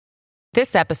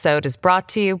This episode is brought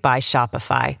to you by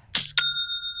Shopify.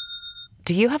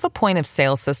 Do you have a point of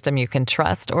sale system you can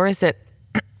trust, or is it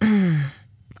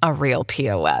a real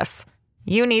POS?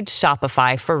 You need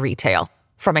Shopify for retail.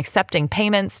 From accepting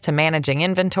payments to managing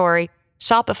inventory,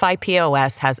 Shopify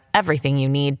POS has everything you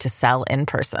need to sell in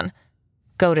person.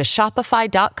 Go to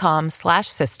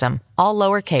shopify.com/system, all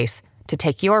lowercase, to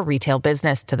take your retail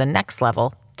business to the next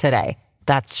level today.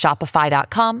 That's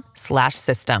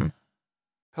shopify.com/system.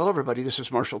 Hello, everybody. This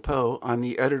is Marshall Poe. I'm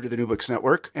the editor of the New Books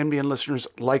Network. NBN listeners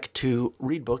like to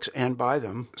read books and buy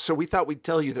them. So we thought we'd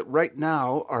tell you that right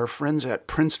now, our friends at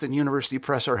Princeton University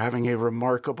Press are having a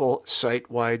remarkable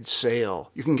site-wide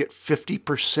sale. You can get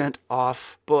 50%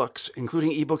 off books,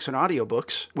 including ebooks and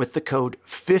audiobooks, with the code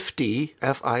 50,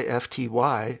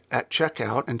 F-I-F-T-Y, at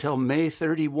checkout until May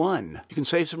 31. You can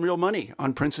save some real money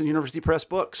on Princeton University Press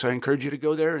books. I encourage you to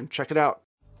go there and check it out.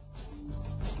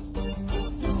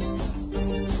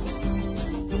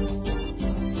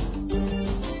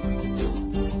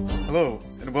 Hello,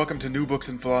 and welcome to New Books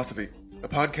in Philosophy, a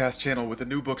podcast channel with the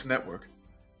New Books Network.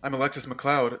 I'm Alexis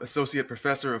McLeod, Associate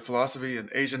Professor of Philosophy and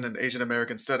Asian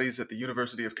American Studies at the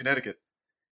University of Connecticut,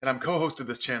 and I'm co-host of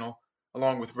this channel,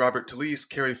 along with Robert Talisse,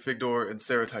 Carrie Figdor, and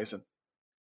Sarah Tyson.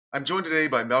 I'm joined today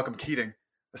by Malcolm Keating,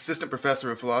 Assistant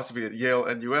Professor of Philosophy at Yale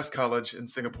NUS College in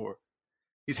Singapore.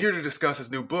 He's here to discuss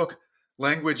his new book,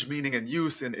 Language, Meaning, and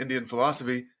Use in Indian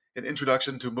Philosophy, an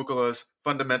Introduction to Mukulla's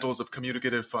Fundamentals of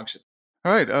Communicative Function.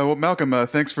 All right. Well, Malcolm,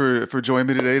 thanks for joining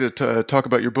me today to talk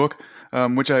about your book,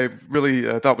 which I really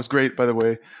thought was great, by the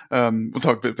way. We'll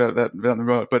talk a bit about that down the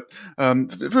road. But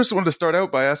first, I wanted to start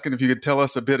out by asking if you could tell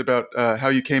us a bit about how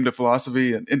you came to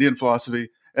philosophy and Indian philosophy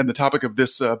and the topic of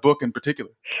this book in particular.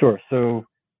 Sure. So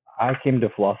I came to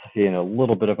philosophy in a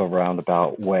little bit of a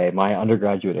roundabout way. My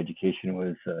undergraduate education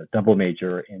was a double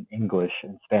major in English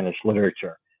and Spanish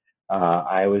literature.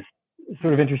 I was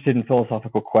sort of interested in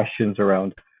philosophical questions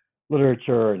around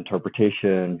literature,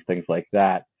 interpretation, things like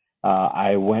that.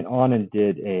 I went on and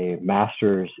did a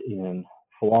master's in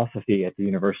philosophy at the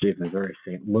University of Missouri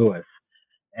St. Louis.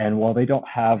 And while they don't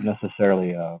have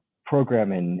necessarily a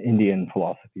program in Indian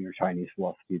philosophy or Chinese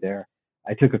philosophy there,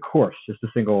 I took a course, just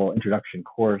a single introduction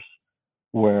course,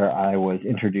 where I was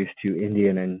introduced to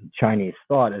Indian and Chinese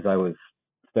thought as I was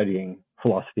studying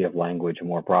philosophy of language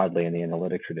more broadly in the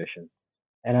analytic tradition.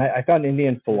 And I found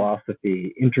Indian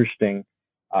philosophy interesting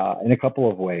in a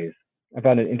couple of ways. I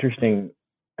found it interesting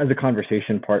as a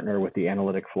conversation partner with the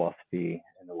analytic philosophy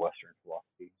and the Western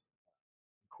philosophy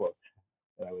quotes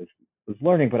that I was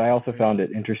learning, but I also found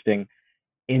it interesting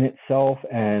in itself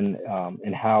and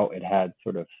in how it had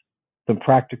sort of some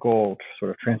practical,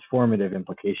 sort of transformative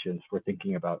implications for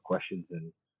thinking about questions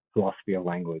in philosophy of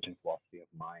language and philosophy of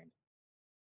mind.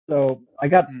 So I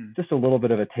got just a little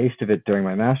bit of a taste of it during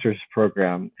my master's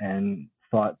program and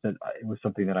thought that it was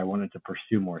something that I wanted to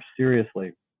pursue more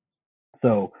seriously.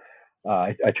 So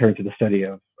I turned to the study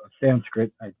of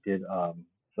Sanskrit. I did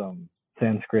some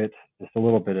Sanskrit, just a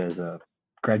little bit as a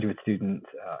graduate student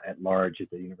at large at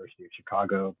the University of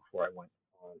Chicago before I went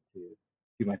on to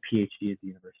do my PhD at the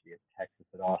University of Texas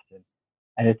at Austin.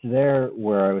 And it's there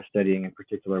where I was studying in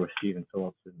particular with Stephen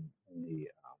Phillips in the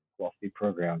philosophy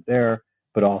program there,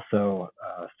 but also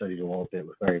studied a little bit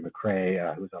with Larry McCrae,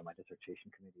 who was on my dissertation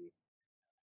committee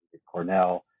at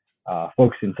Cornell,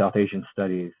 folks in South Asian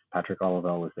studies. Patrick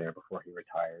Olivelle was there before he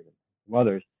retired, and some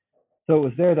others. So it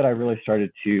was there that I really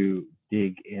started to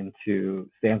dig into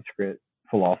Sanskrit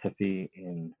philosophy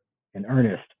in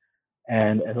earnest.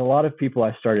 And as a lot of people,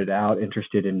 I started out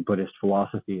interested in Buddhist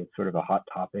philosophy. It's sort of a hot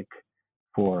topic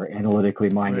for analytically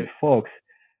minded folks.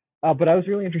 But I was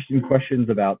really interested in questions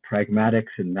about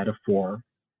pragmatics and metaphor.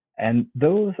 And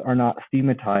those are not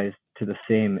thematized to the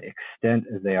same extent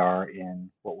as they are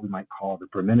in what we might call the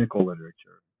Brahminical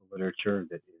literature, the literature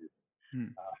that is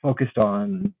focused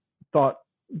on thought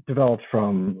developed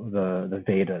from the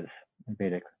Vedas and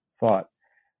Vedic thought.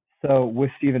 So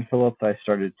with Stephen Phillips, I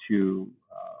started to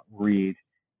read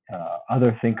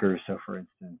other thinkers. So for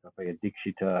instance, Abhaya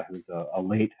Dikshita, who's a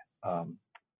late,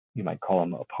 you might call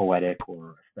him a poetic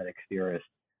or aesthetic theorist,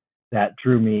 that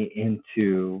drew me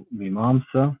into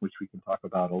Mimamsa, which we can talk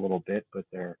about a little bit, but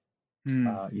they're,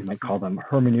 you might call them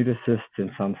hermeneuticists in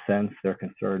some sense. They're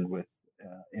concerned with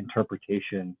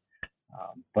interpretation,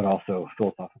 but also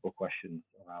philosophical questions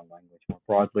around language more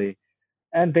broadly.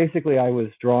 And basically, I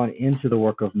was drawn into the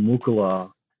work of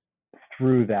Mukulla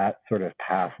through that sort of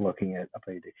path, looking at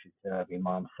Abhaya Dikshita,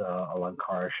 Mimamsa,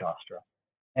 Alankara Shastra.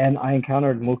 And I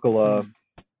encountered Mukulla,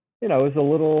 it was a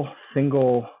little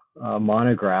single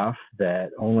monograph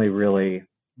that only really,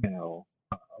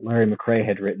 Larry McCrae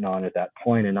had written on at that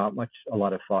point, and not a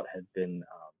lot of thought had been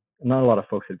not a lot of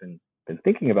folks had been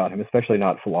thinking about him, especially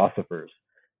not philosophers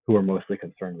who are mostly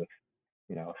concerned with,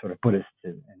 sort of Buddhists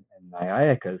and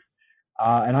Nyayikas.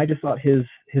 And I just thought his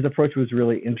approach was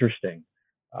really interesting.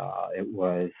 It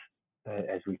was,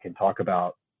 as we can talk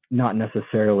about, not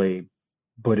necessarily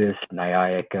Buddhist,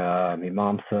 Nyayika,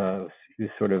 Mimamsa. He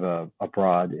was sort of a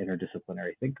broad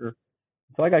interdisciplinary thinker.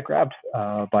 So I got grabbed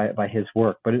by his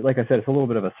work. But like I said, it's a little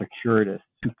bit of a circuitous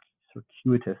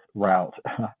route.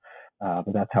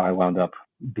 But that's how I wound up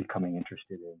becoming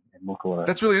interested in Mukkala.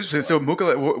 That's really interesting. So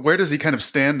Mukkala, where does he kind of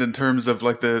stand in terms of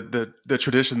like the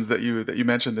traditions that you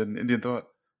mentioned in Indian thought?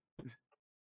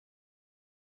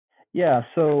 Yeah,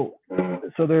 so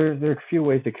there are a few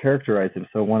ways to characterize him.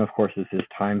 So one, of course, is his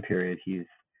time period. His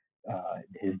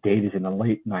date is in the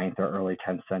late 9th or early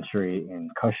 10th century in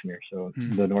Kashmir, so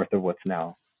the north of what's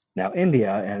now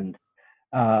India, and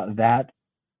that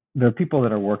the people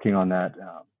that are working on that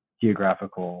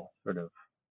geographical sort of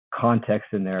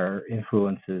context and their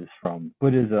influences from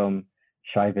Buddhism,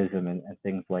 Shaivism, and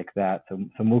things like that. So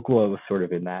Mukkala was sort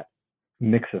of in that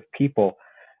mix of people,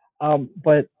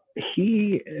 but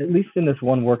he, at least in this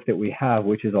one work that we have,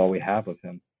 which is all we have of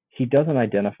him, he doesn't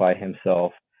identify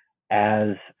himself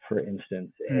as, for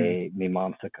instance, a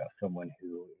Mimamsaka, someone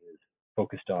who is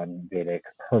focused on Vedic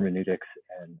hermeneutics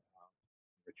and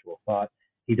ritual thought.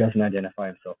 He doesn't identify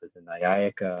himself as a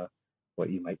Nyayika, what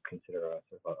you might consider a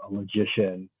sort of a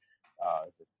logician,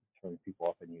 the term people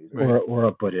often use, right, or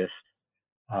a Buddhist,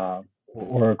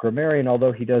 or a grammarian,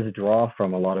 although he does draw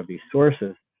from a lot of these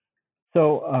sources.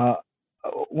 So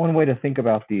one way to think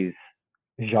about these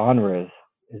genres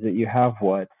is that you have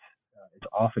what is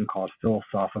often called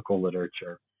philosophical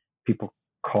literature. People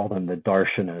call them the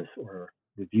darshanas, or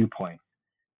the viewpoints.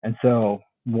 And so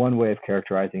one way of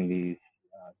characterizing these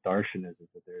darshanas is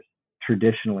that there's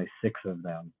traditionally 6 of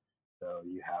them. So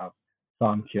you have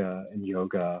Samkhya and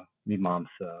Yoga,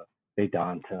 Mimamsa,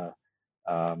 Vedanta,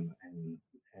 and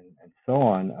so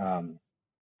on.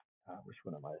 Which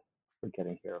one am I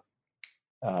forgetting here?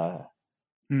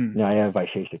 Nyaya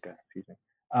Vaisheshika, excuse me.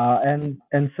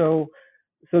 And so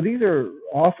these are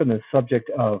often the subject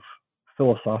of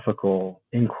philosophical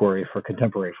inquiry for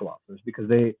contemporary philosophers, because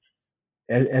they,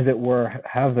 as it were,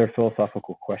 have their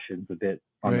philosophical questions a bit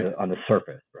on the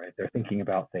surface, right? They're thinking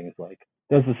about things like,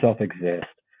 does the self exist?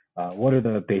 What are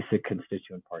the basic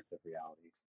constituent parts of reality,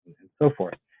 and so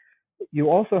forth. You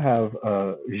also have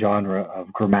a genre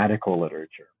of grammatical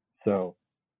literature. So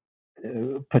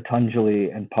Patanjali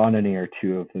and Panini are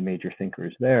 2 of the major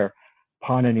thinkers there.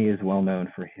 Panini is well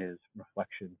known for his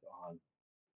reflections on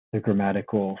the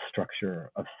grammatical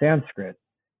structure of Sanskrit.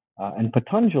 And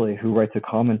Patanjali, who writes a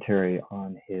commentary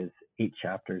on his 8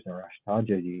 chapters of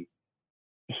Ashtajayi,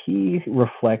 he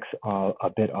reflects a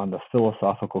bit on the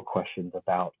philosophical questions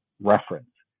about reference.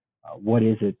 What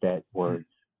is it that words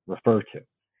refer to?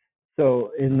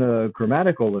 So in the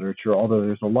grammatical literature, although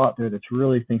there's a lot there that's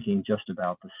really thinking just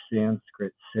about the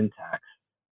Sanskrit syntax,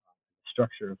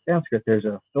 structure of Sanskrit, there's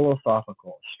a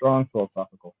strong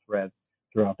philosophical thread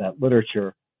throughout that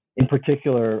literature. In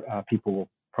particular, people will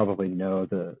probably know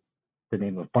the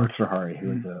name of Bhartrhari,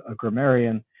 who is a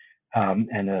grammarian,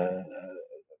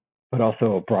 but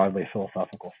also a broadly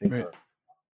philosophical thinker,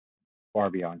 far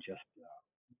beyond just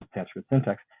Sanskrit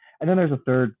syntax. And then there's a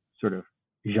third sort of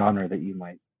genre that you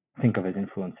might think of as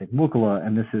influencing Mukkala,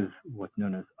 and this is what's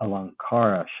known as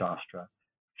Alankara Shastra.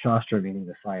 Shastra meaning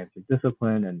the science of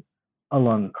discipline, and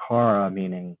Alankara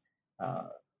meaning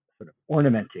sort of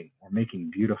ornamenting or making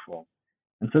beautiful.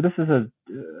 And so this is a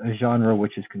genre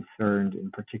which is concerned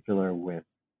in particular with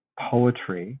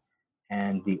poetry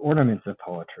and the ornaments of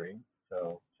poetry,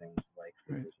 so things like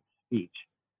figures of speech.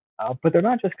 But they're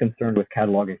not just concerned with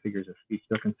cataloging figures of speech,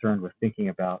 they're concerned with thinking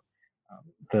about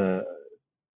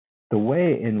the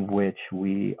way in which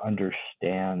we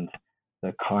understand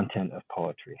the content of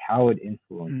poetry, how it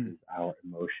influences our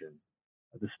emotions,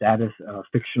 the status of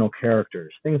fictional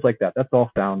characters, things like that. That's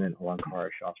all found in Alankara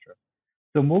Shastra.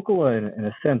 So Mukkala, in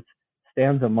a sense,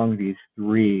 stands among these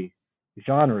 3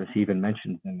 genres. He even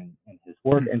mentions them in his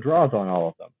work and draws on all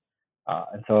of them.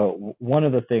 And so one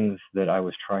of the things that I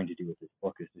was trying to do with this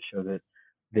book is to show that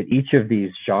each of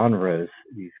these genres,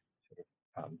 these sort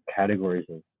of categories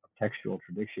of textual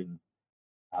traditions,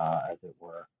 as it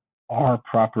were, are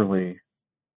properly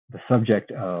the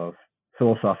subject of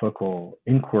philosophical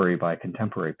inquiry by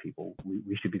contemporary people.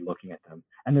 We should be looking at them,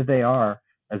 and that they are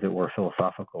as it were,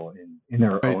 philosophical in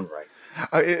their Right. own right.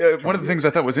 One of the things I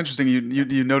thought was interesting,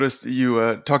 you noticed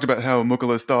you talked about how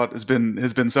Mukulla's thought has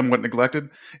been somewhat neglected,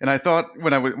 and I thought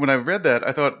when I read that,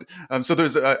 I thought so.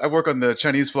 There's I work on the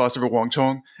Chinese philosopher Wang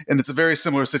Chong, and it's a very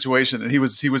similar situation, and he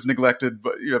was neglected,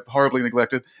 but horribly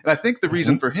neglected, and I think the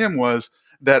reason for him was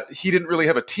that he didn't really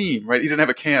have a team, right? He didn't have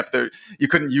a camp. There, you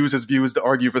couldn't use his views to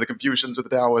argue for the Confucians or the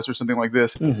Taoists or something like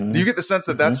this. Do you get the sense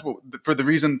that that's what, for the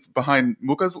reason behind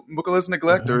Mukulla's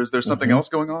neglect, or is there something else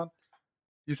going on?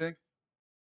 You think?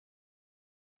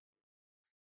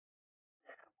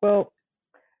 Well,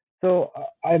 so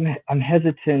I'm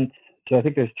hesitant. So I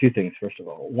think there's two things. First of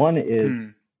all, one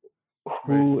is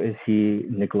who is he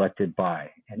neglected by,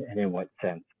 and in what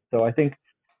sense? So I think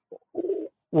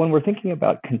when we're thinking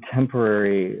about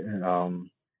contemporary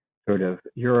sort of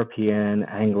European,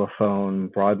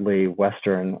 Anglophone, broadly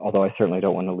Western, although I certainly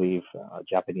don't want to leave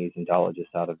Japanese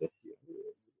Indologists out of this.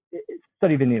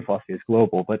 Study of Indian philosophy is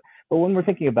global, but when we're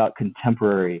thinking about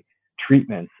contemporary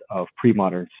treatments of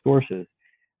pre-modern sources,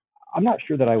 I'm not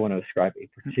sure that I want to ascribe a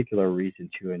particular reason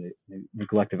to a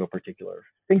neglect of a particular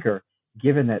thinker,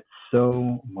 given that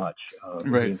so much of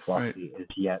Indian philosophy is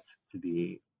yet to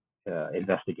be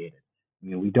investigated. I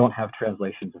mean, we don't have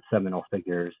translations of seminal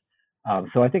figures.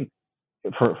 So I think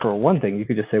for one thing, you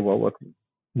could just say, well, look,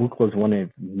 Mukulla is one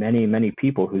of many, many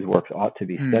people whose works ought to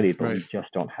be studied, but we just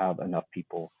don't have enough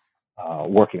people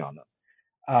working on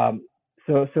them.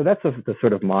 So that's the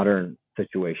sort of modern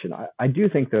situation. I do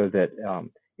think, though, that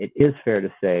it is fair to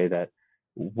say that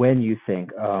when you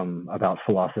think about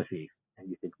philosophy, and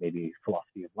you think maybe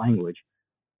philosophy of language,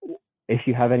 if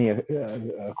you have any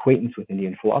acquaintance with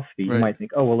Indian philosophy, you might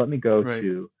think, oh, well, let me go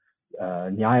to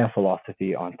Nyaya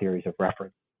philosophy on theories of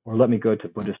reference, or let me go to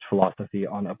Buddhist philosophy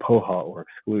on apoha or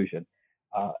exclusion.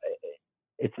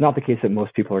 It's not the case that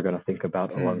most people are going to think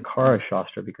about Alankara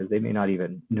Shastra because they may not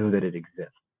even know that it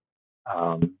exists,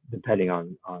 depending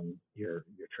on your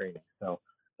training. So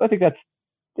I think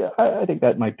I think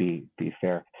that might be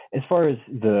fair. As far as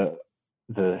the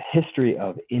history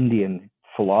of Indian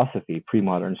philosophy,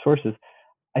 pre-modern sources,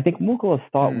 I think Mukulla's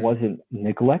thought wasn't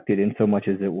neglected in so much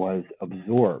as it was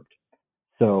absorbed.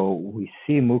 So we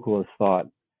see Mukulla's thought,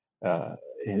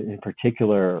 in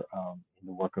particular, in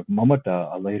the work of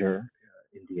Mamata, a later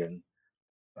Indian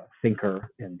thinker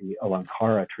in the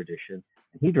Alankara tradition,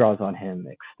 and he draws on him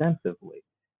extensively.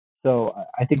 So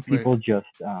I think people just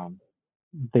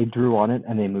they drew on it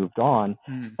and they moved on,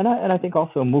 and I think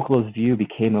also Mukulla's view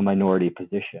became a minority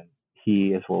position.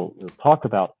 He, as we'll talk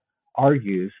about,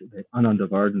 argues that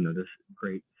Anandavardhana, this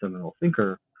great seminal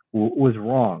thinker, was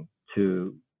wrong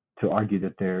to argue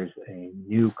that there's a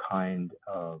new kind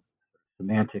of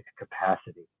semantic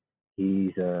capacity.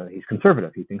 He's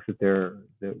conservative. He thinks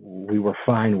that we were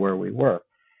fine where we were.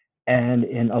 And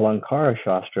in Alankara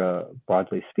Shastra,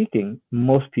 broadly speaking,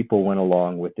 most people went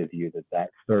along with the view that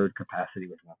third capacity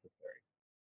was necessary.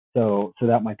 So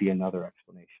that might be another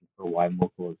explanation for why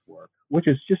Mukulla's work, which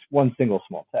is just one single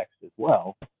small text as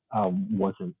well,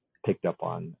 wasn't picked up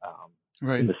on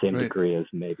in the same degree as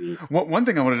maybe. One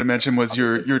thing I wanted to mention was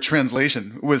your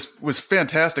translation was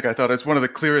fantastic. I thought it's one of the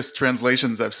clearest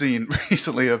translations I've seen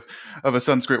recently of a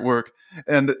Sanskrit work.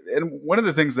 And one of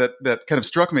the things that kind of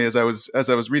struck me as I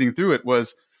was reading through it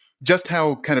was just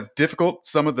how kind of difficult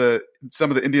some of the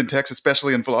Indian texts,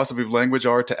 especially in philosophy of language,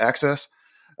 are to access.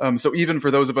 So even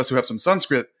for those of us who have some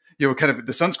Sanskrit, kind of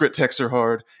the Sanskrit texts are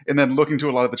hard, and then looking to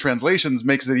a lot of the translations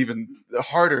makes it even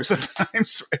harder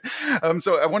sometimes. Right?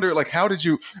 So I wonder, like, how did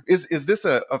you? Is this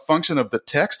a function of the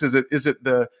text? Is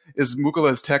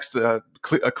Mukulla's text a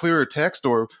clearer text,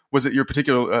 or was it your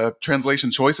particular translation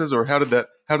choices, or how did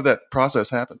that process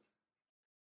happen?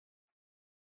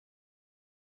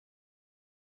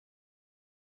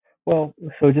 Well,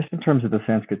 so just in terms of the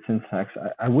Sanskrit syntax,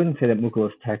 I wouldn't say that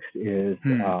Mukulla's text is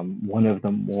one of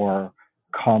the more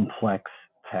complex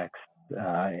texts,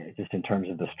 just in terms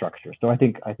of the structure. So I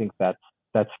think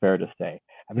that's fair to say.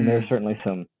 I mean, there are certainly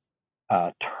some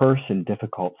terse and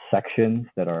difficult sections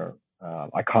that are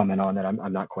I comment on that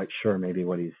I'm not quite sure maybe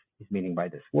what he's meaning by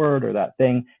this word or that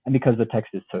thing, and because the text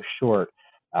is so short,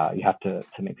 you have to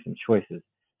make some choices.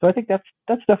 So I think that's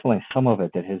definitely some of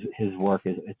it. That his work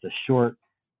it's a short,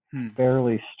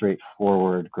 fairly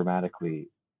straightforward, grammatically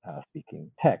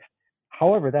speaking text.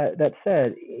 However, that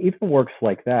said, even works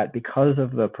like that, because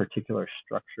of the particular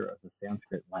structure of the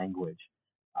Sanskrit language,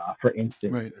 for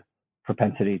instance,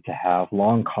 propensity to have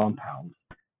long compounds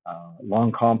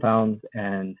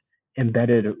and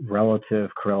embedded relative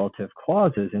correlative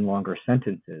clauses in longer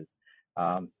sentences.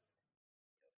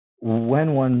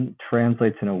 When one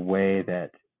translates in a way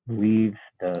that leaves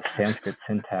the Sanskrit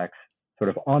syntax sort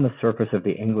of on the surface of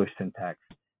the English syntax,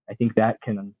 I think that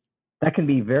can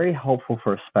be very helpful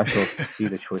for a specialist to see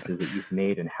the choices that you've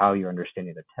made and how you're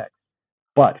understanding the text.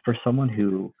 But for someone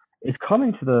who is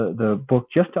coming to the book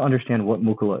just to understand what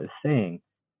Mukula is saying,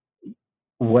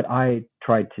 what I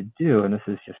tried to do, and this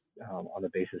is just on the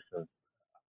basis of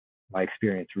my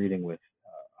experience reading with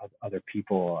other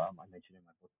people, I mentioned in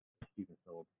my book, Stephen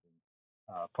Phillips,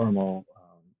 and Parmal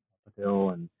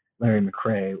Patil, and Larry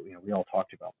McRae, we all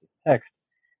talked about this text,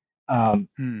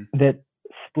 that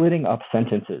splitting up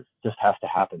sentences just has to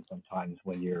happen sometimes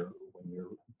when you're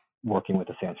working with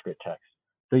a Sanskrit text.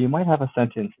 So you might have a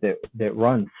sentence that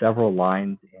runs several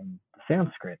lines in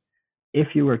Sanskrit. If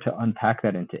you were to unpack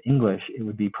that into English, it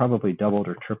would be probably doubled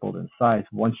or tripled in size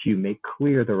once you make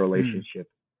clear the relationship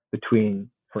between,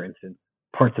 for instance,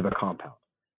 parts of a compound.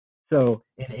 So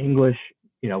in English,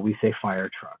 we say fire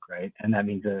truck, right? And that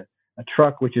means a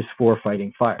truck which is for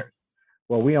fighting fires.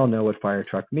 Well, we all know what fire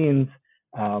truck means,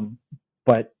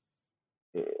 but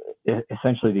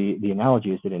essentially the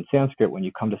analogy is that in Sanskrit, when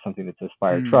you come to something that says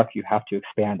fire truck, you have to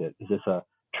expand it. Is this a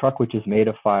truck which is made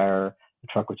of fire, a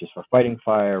truck which is for fighting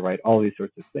fire, right? All these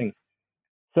sorts of things.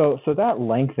 So that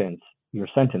lengthens your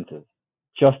sentences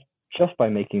just by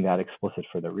making that explicit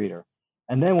for the reader.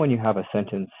 And then when you have a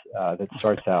sentence that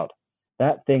starts out,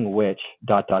 that thing which ...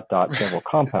 several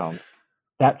compounds,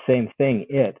 that same thing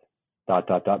it ...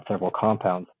 several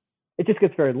compounds, it just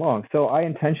gets very long. So I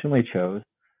intentionally chose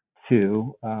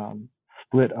to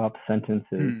split up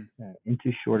sentences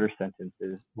into shorter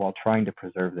sentences while trying to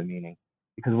preserve the meaning.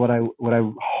 Because what I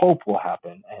hope will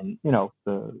happen, and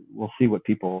we'll see what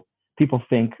people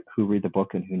think who read the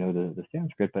book and who know the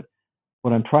Sanskrit, but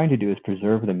what I'm trying to do is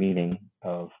preserve the meaning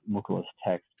of Mukula's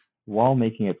text while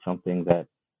making it something that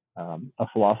a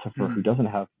philosopher who doesn't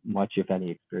have much, if any,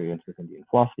 experience with Indian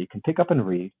philosophy can pick up and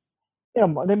read.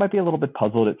 They might be a little bit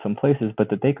puzzled at some places, but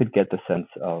that they could get the sense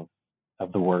of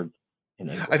the words in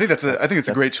English. I think it's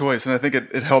a great choice, and I think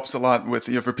it helps a lot with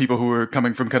for people who are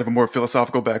coming from kind of a more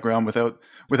philosophical background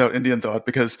without Indian thought,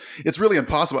 because it's really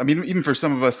impossible. I mean, even for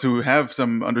some of us who have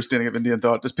some understanding of Indian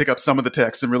thought, just pick up some of the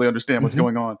text and really understand what's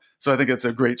going on. So I think it's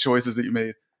a great choices that you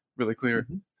made, really clear.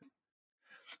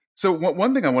 So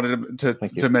one thing I wanted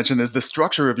to mention is the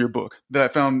structure of your book that I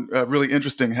found really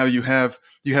interesting. How you have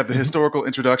the historical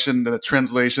introduction, the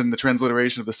translation, the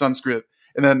transliteration of the Sanskrit,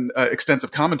 and then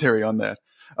extensive commentary on that.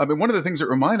 And one of the things that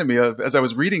reminded me of, as I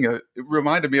was reading it,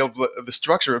 reminded me of the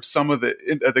structure of some of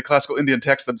the classical Indian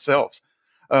texts themselves.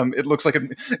 It looks like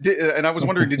and I was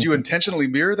wondering, did you intentionally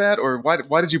mirror that, or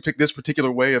why did you pick this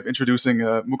particular way of introducing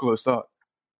Mukula's thought?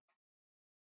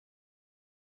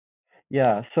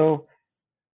 Yeah, so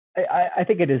I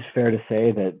think it is fair to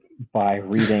say that by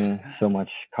reading so much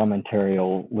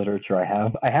commentarial literature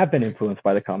I have been influenced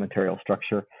by the commentarial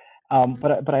structure.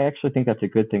 But I actually think that's a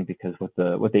good thing, because what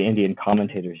the Indian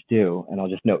commentators do, and I'll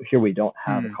just note here, we don't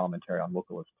have a commentary on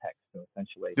Mukula's text. So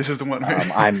essentially, this is the one.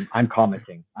 I'm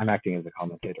commenting. I'm acting as a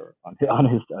commentator on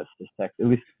his text. At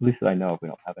least that I know of. We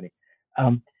don't have any.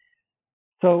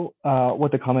 So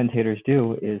what the commentators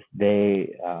do is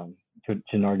they,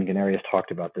 Janardhan Ganeri has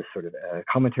talked about this sort of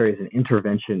commentary as an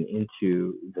intervention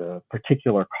into the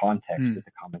particular context that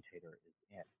the commentator is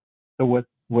in. So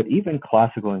what even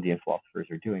classical Indian philosophers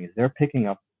are doing is they're picking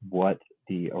up what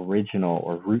the original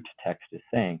or root text is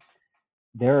saying.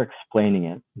 They're explaining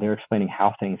it. They're explaining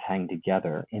how things hang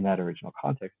together in that original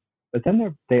context. But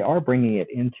then they are bringing it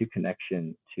into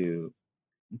connection to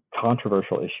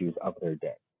controversial issues of their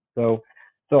day. So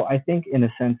I think, in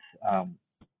a sense,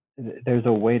 there's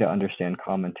a way to understand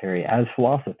commentary as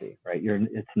philosophy, right?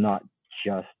 It's not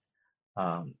just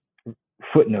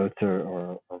footnotes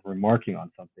or remarking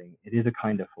on something. It is a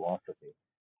kind of philosophy.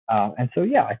 And so,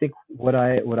 yeah, I think what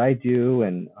I do,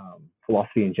 and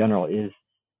philosophy in general, is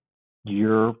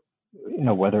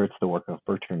whether it's the work of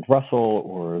Bertrand Russell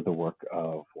or the work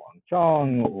of Wang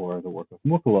Zhang or the work of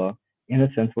Mukula, in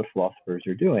a sense, what philosophers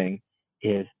are doing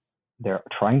is they're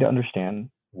trying to understand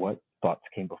what thoughts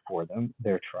came before them.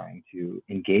 They're trying to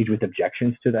engage with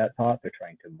objections to that thought. They're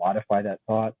trying to modify that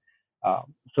thought.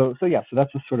 So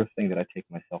that's the sort of thing that I take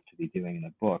myself to be doing in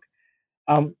the book.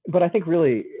 But I think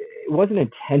really it wasn't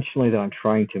intentionally that I'm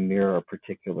trying to mirror a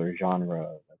particular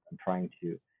genre, that I'm trying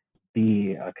to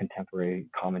be a contemporary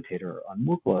commentator on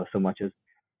Mukula, so much as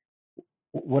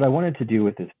what I wanted to do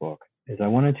with this book is I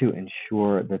wanted to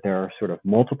ensure that there are sort of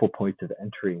multiple points of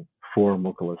entry for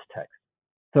Mukula's text.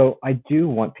 So I do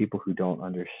want people who don't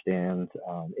understand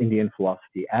Indian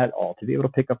philosophy at all to be able to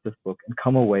pick up this book and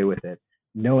come away with it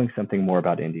knowing something more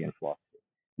about Indian philosophy.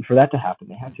 And for that to happen,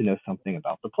 they have to know something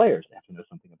about the players. They have to know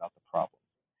something about the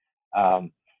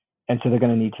problem. And so they're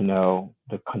going to need to know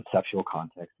the conceptual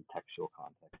context, the textual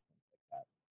context, things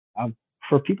like that.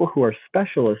 For people who are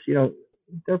specialists,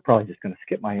 they're probably just going to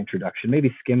skip my introduction,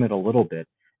 maybe skim it a little bit,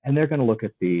 and they're going to look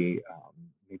at maybe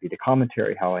the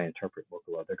commentary, how I interpret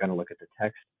Mukula. They're going to look at the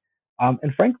text.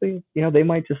 And frankly, they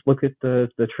might just look at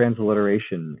the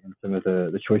transliteration and some of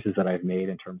the choices that I've made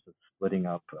in terms of splitting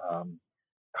up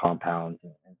compounds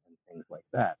and things like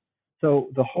that. So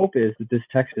the hope is that this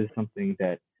text is something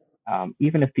that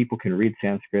even if people can read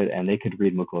Sanskrit and they could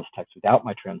read Mukula's text without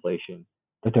my translation,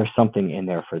 that there's something in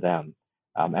there for them.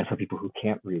 And for people who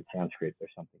can't read Sanskrit,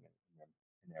 there's something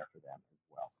in there for them as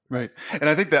well. Right. And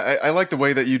I think that I like the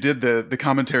way that you did the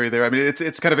commentary there. I mean,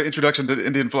 it's kind of an introduction to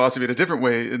Indian philosophy in a different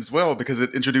way as well, because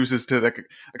it introduces to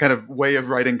a kind of way of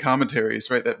writing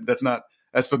commentaries, right? That's not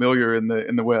as familiar in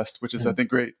the West, which is, I think,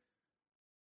 great.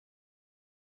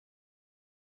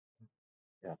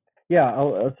 Yeah.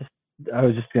 I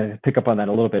was just going to pick up on that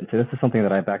a little bit. So this is something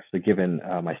that I've actually given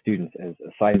my students as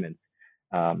assignments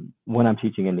when I'm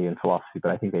teaching Indian philosophy,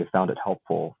 but I think they found it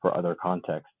helpful for other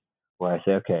contexts where I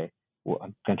say, okay, well,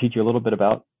 I'm going to teach you a little bit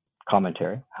about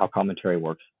commentary, how commentary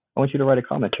works. I want you to write a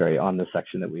commentary on the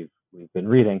section that we've been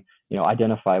reading.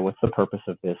 Identify what's the purpose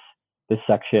of this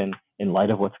section in light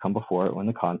of what's come before it in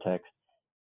the context.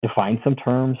 Define some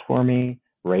terms for me,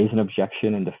 raise an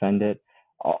objection and defend it.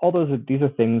 These are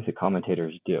things that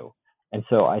commentators do. And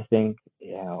so I think,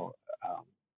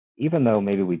 even though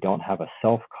maybe we don't have a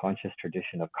self-conscious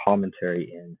tradition of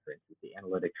commentary in, for instance, the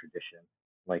analytic tradition,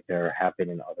 like there have been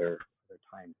in other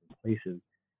times and places,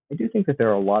 I do think that there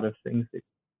are a lot of things that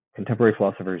contemporary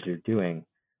philosophers are doing,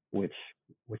 which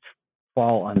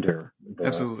fall under the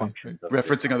Absolutely functions of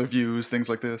referencing other views, things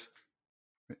like this.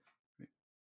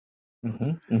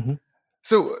 Mm-hmm, mm-hmm.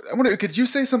 So I wonder, could you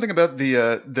say something about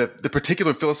the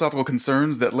particular philosophical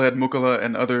concerns that led Mukula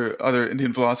and other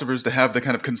Indian philosophers to have the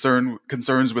kind of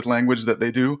concerns with language that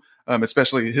they do,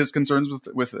 especially his concerns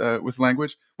with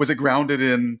language? Was it grounded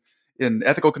in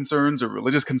ethical concerns or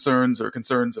religious concerns or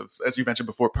concerns of, as you mentioned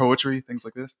before, poetry, things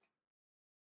like this?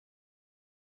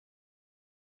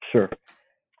 Sure.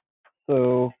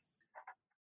 So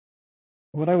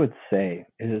what I would say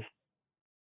is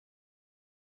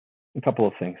a couple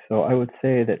of things. So I would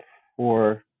say that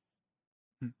for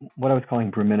what I was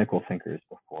calling Brahminical thinkers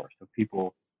before, so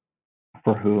people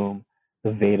for whom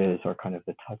the Vedas are kind of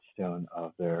the touchstone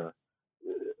of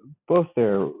both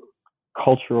their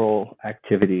cultural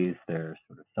activities, their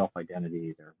sort of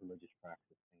self-identity, their religious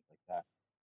practice, things like that.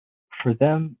 For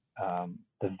them,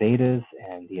 the Vedas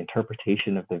and the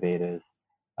interpretation of the Vedas,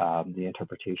 the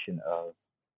interpretation of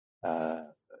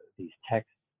these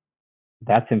texts,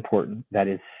 that's important. That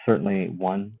is certainly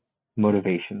one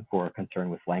motivation for a concern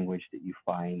with language that you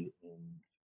find in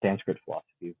Sanskrit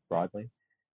philosophy broadly.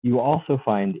 You also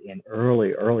find in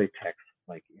early texts,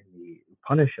 like in the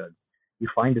Upanishads, you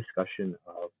find discussion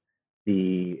of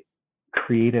the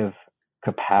creative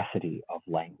capacity of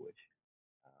language.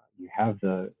 You have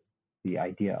the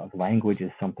idea of language as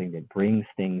something that brings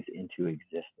things into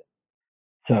existence.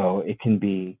 So it can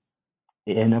be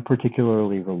in a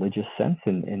particularly religious sense,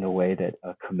 in the way that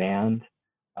a command,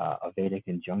 a Vedic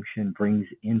injunction, brings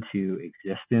into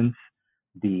existence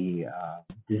the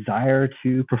desire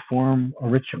to perform a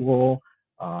ritual.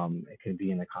 It can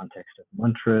be in the context of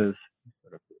mantras,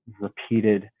 sort of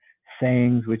repeated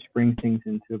sayings, which bring things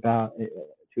into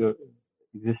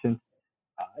existence.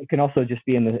 It can also just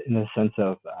be in the sense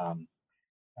of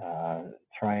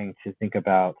trying to think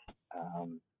about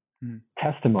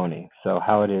testimony. So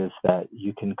how it is that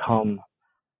you can come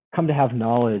to have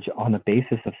knowledge on the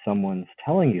basis of someone's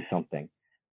telling you something,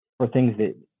 for things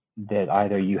that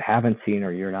either you haven't seen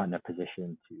or you're not in a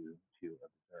position to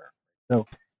observe.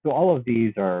 So all of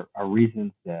these are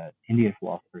reasons that Indian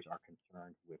philosophers are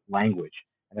concerned with language,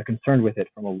 and they're concerned with it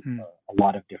from a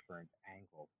lot of different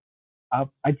angles.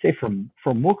 I'd say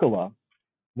for Mukula,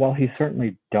 while he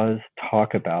certainly does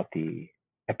talk about the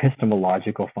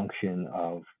epistemological function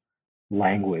of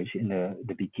language in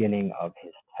the beginning of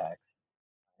his text,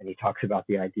 and he talks about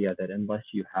the idea that unless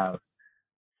you have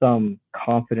some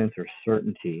confidence or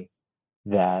certainty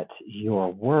that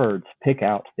your words pick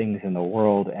out things in the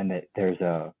world and that there's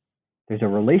a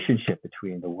relationship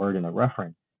between the word and the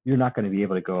referent, you're not going to be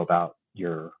able to go about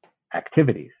your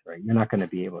activities, right? You're not going to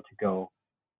be able to go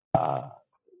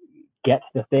get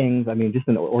the things. I mean, just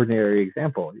an ordinary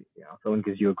example, someone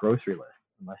gives you a grocery list.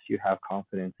 Unless you have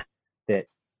confidence that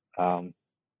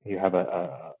you have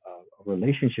a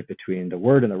relationship between the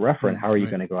word and the referent, how are you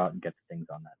going to go out and get the things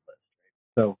on that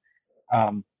list?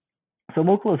 Right? So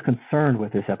Mukula is concerned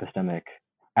with this epistemic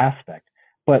aspect,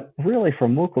 but really for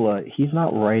Mukula, he's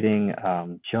not writing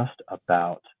just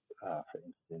about for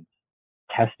instance,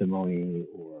 testimony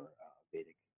or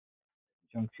Vedic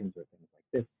injunctions or things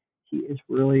like this. He is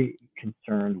really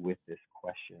concerned with this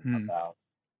question about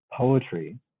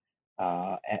poetry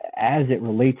as it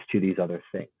relates to these other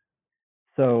things.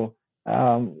 So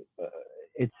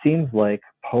it seems like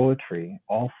poetry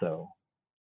also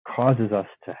causes us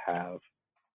to have,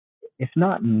 if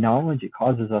not knowledge, it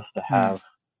causes us to have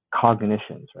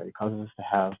cognitions, right? It causes us to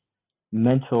have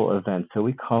mental events. So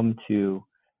we come to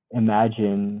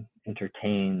imagine,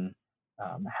 entertain,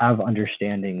 have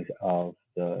understandings of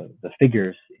the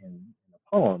figures in the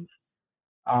poems.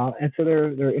 And so there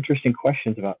are interesting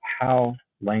questions about how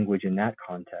language in that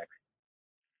context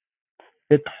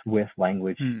fits with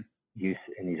language use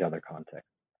in these other contexts.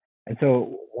 And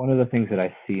so one of the things that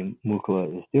I see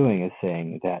Mukula is doing is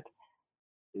saying that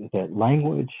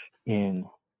language in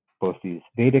both these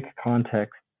Vedic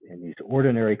contexts, in these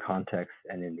ordinary contexts,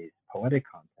 and in these poetic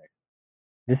contexts,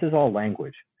 this is all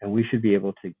language, and we should be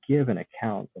able to give an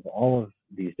account of all of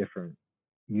these different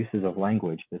uses of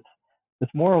language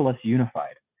that's more or less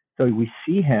unified. So we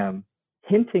see him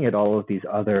hinting at all of these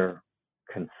other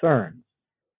concerns,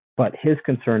 but his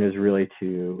concern is really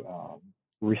to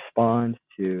respond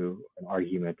to an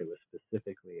argument that was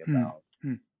specifically about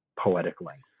poetic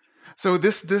language. So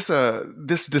this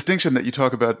distinction that you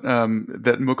talk about,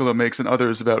 that Mukula makes and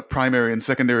others about primary and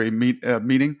secondary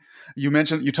meaning,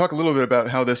 you talk a little bit about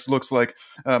how this looks like,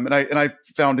 and I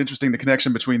found interesting the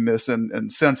connection between this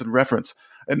and sense and reference.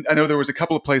 And I know there was a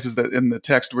couple of places that in the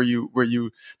text where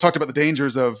you talked about the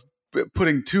dangers of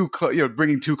putting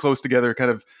bringing too close together kind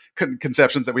of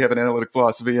conceptions that we have in analytic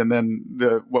philosophy and then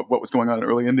what was going on in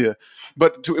early India.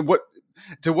 But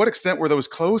to what extent were those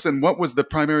close, and what was the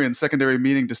primary and secondary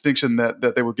meaning distinction that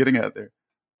they were getting at there?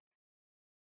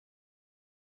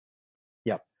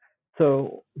 Yeah.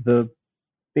 So the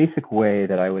basic way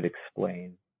that I would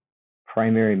explain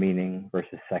primary meaning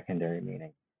versus secondary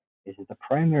meaning is that the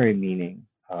primary meaning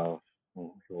of,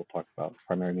 we'll talk about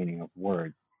primary meaning of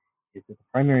words, is that the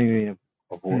primary meaning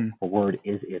of a word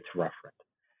is its referent.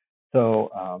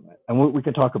 So, and we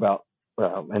can talk about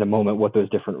in a moment what those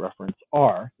different references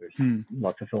are. There's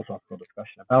lots of philosophical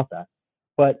discussion about that.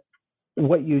 But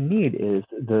what you need is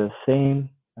the same,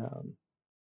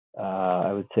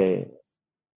 I would say,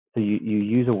 so you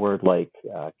use a word like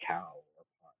cow, or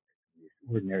these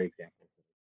ordinary examples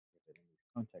in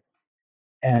these contexts.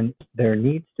 And there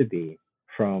needs to be,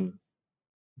 from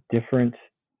different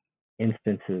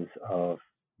instances of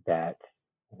that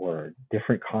word,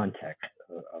 different contexts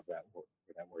of that word,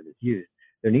 where that word is used,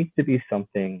 there needs to be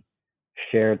something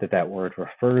shared that word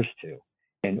refers to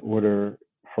in order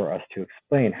for us to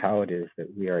explain how it is that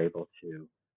we are able to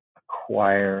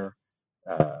acquire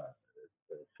the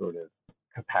sort of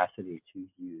capacity to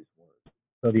use words.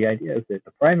 So the idea is that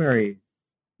the primary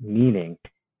meaning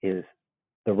is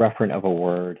the referent of a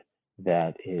word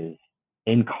that is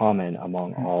in common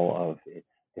among all of its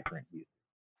different uses.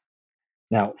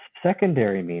 Now,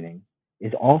 secondary meaning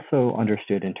is also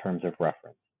understood in terms of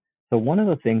reference. So one of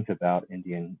the things about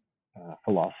Indian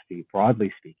philosophy,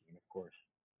 broadly speaking, of course,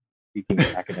 speaking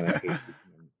in academic cases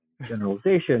and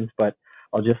generalizations, but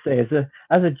I'll just say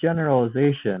as a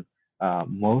generalization,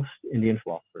 most Indian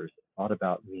philosophers thought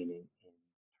about meaning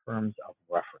in terms of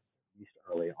reference, at least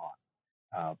early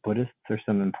on. Buddhists are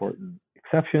some important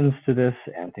exceptions to this,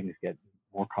 and things get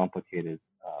more complicated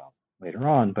later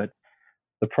on, but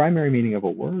the primary meaning of a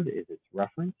word is its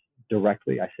reference.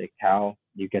 Directly, I say cow,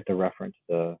 you get the reference.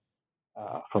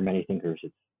 For many thinkers,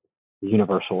 it's the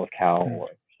universal of cow, or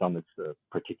some it's the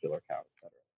particular cow,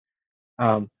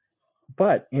 etc.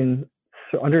 But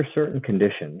under certain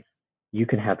conditions, you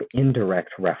can have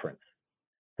indirect reference.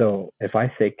 So if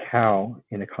I say cow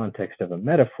in the context of a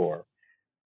metaphor,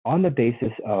 on the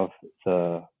basis of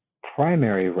the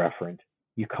primary referent,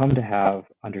 you come to have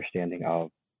understanding of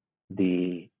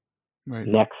the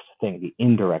next thing, the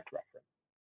indirect reference.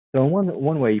 So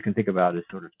one way you can think about it is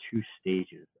sort of two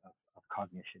stages of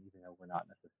cognition, even though we're not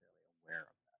necessarily aware of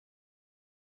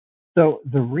that. So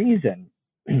the reason,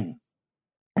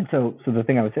 and so the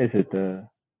thing I would say is that the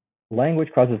language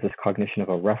causes this cognition of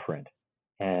a referent,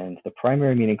 and the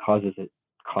primary meaning causes it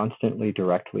constantly,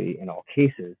 directly in all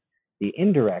cases. The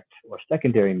indirect or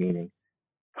secondary meaning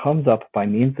comes up by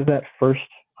means of that first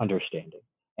understanding,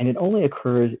 and it only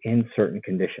occurs in certain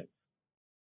conditions.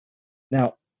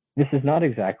 Now, this is not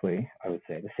exactly, I would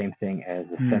say, the same thing as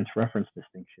the sense-reference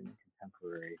distinction in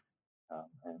contemporary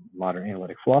and modern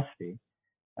analytic philosophy.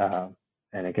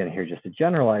 And again, here just to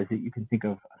generalize it, you can think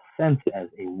of a sense as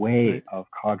a way of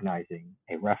cognizing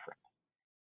a reference.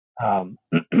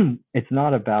 It's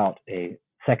not about a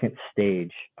second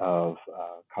stage of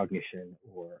cognition,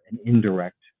 or an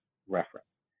indirect reference.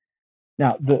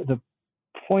 Now, the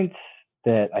points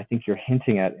that I think you're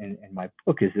hinting at in my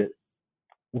book is that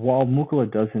while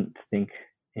Mukula doesn't think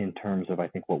in terms of, I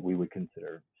think, what we would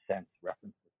consider sense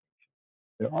reference,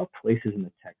 there are places in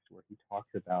the text where he talks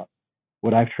about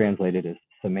what I've translated as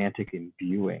semantic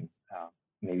imbuing,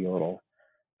 maybe a little,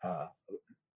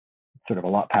 sort of a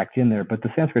lot packed in there, but the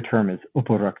Sanskrit term is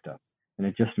uparakta, and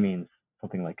it just means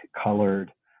something like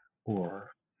colored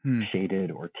or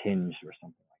shaded or tinged or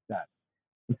something like that.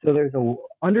 And so there's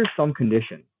under some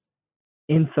condition,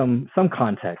 in some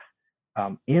context,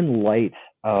 in light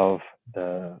of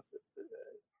the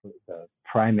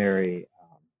primary,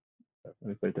 let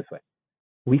me put it this way,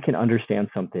 we can understand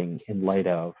something in light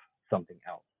of something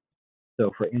else.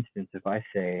 So for instance, if I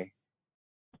say,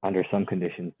 under some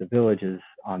conditions, the village is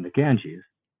on the Ganges,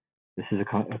 this is a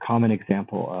common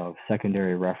example of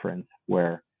secondary reference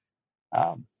where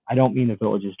I don't mean the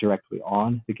village is directly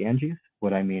on the Ganges.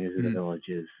 What I mean is that the village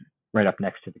is right up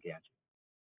next to the Ganges.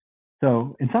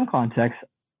 So in some contexts,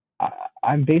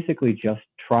 I'm basically just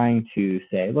trying to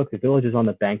say, look, the village is on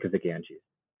the bank of the Ganges.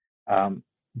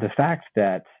 The fact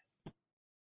that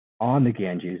on the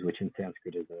Ganges, which in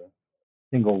Sanskrit is a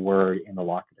single word in the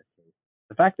locative case,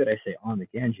 the fact that I say on the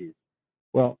Ganges,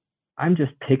 well, I'm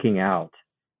just picking out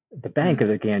the bank of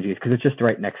the Ganges because it's just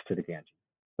right next to the Ganges.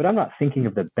 But I'm not thinking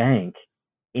of the bank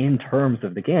in terms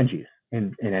of the Ganges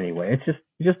in any way. It's just,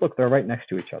 you just look, they're right next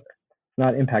to each other. It's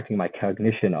not impacting my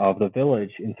cognition of the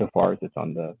village insofar as it's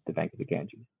on the bank of the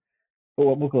Ganges. But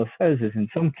what Mukula says is, in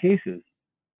some cases,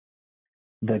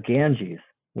 the Ganges,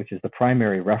 which is the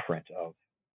primary referent of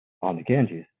on the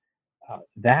Ganges,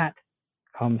 that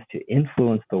comes to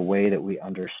influence the way that we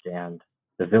understand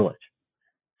the village.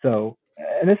 So,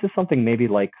 and this is something maybe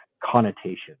like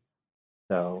connotation.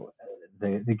 So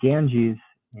the Ganges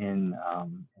in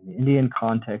the Indian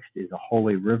context is a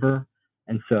holy river.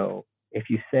 And so if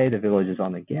you say the village is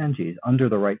on the Ganges, under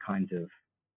the right kinds of,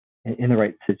 in the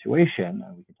right situation,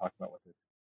 and we can talk about what the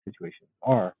situations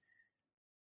are,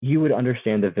 you would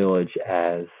understand the village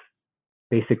as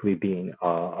basically being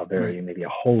a very, maybe a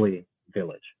holy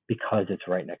village because it's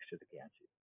right next to the Ganges.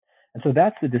 And so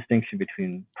that's the distinction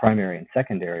between primary and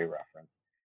secondary reference.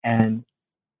 And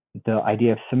the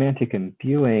idea of semantic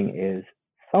imbuing is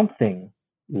something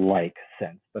like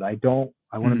sense, but I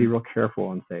want to be real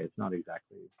careful and say it's not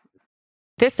exactly.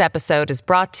 This episode is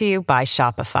brought to you by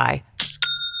Shopify.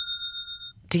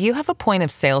 Do you have a point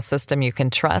of sale system you can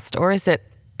trust, or is it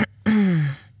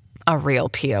a real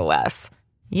POS?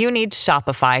 You need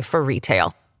Shopify for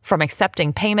retail. From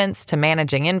accepting payments to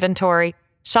managing inventory,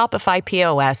 Shopify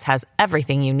POS has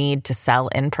everything you need to sell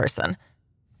in person.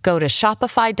 Go to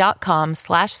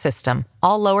shopify.com/system,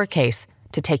 all lowercase,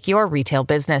 to take your retail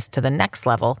business to the next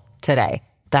level today.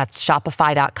 That's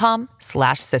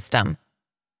shopify.com/system.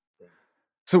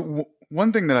 So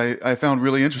one thing that I found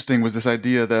really interesting was this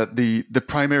idea that the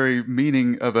primary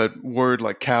meaning of a word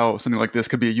like cow, something like this,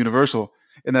 could be a universal,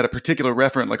 and that a particular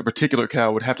referent, like a particular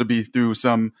cow, would have to be through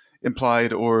some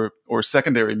implied or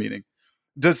secondary meaning.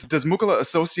 Does Mukula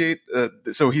associate,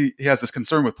 so he has this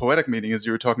concern with poetic meaning, as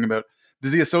you were talking about,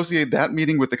 does he associate that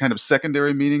meaning with the kind of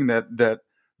secondary meaning that the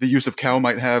use of cow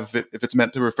might have if it's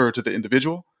meant to refer to the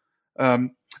individual?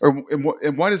 And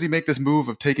why does he make this move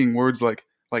of taking words like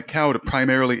cow to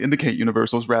primarily indicate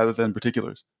universals rather than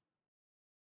particulars?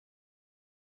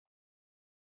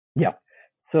 Yeah.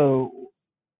 So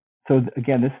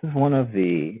again, this is one of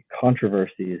the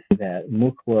controversies that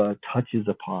Mukula touches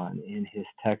upon in his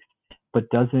text, but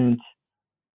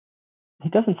he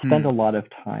doesn't spend a lot of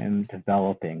time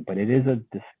developing, but it is a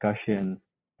discussion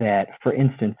that, for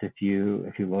instance, if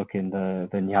you look in the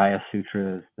Nyaya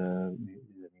Sutras, the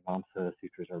Mimamsa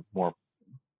Sutras, or more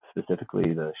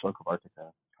specifically the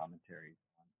Shlokavartika commentaries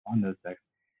on those texts,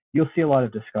 you'll see a lot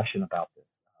of discussion about this.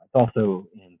 It's also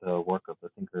in the work of the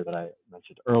thinker that I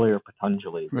mentioned earlier,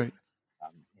 Patanjali, right.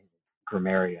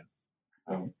 Grammarian.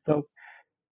 So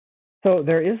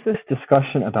there is this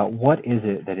discussion about what is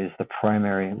it that is the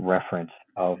primary reference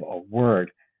of a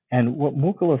word. And what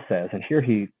Mukula says, and here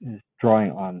he is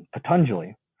drawing on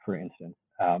Patanjali, for instance,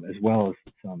 as well as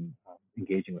some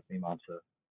engaging with Mimamsa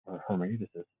or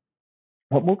hermeneuticis.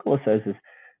 What Mukula says is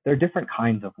there are different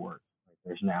kinds of words. Right?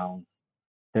 There's nouns,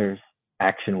 there's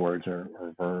action words or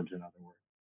verbs, in other words.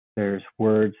 There's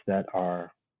words that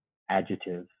are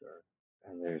adjectives,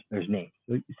 and there's names.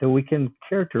 So we can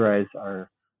characterize the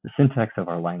syntax of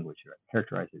our language, right?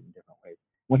 Characterize it in different ways.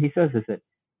 What he says is that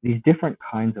these different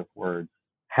kinds of words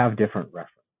have different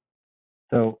reference.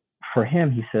 So for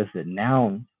him, he says that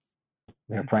nouns,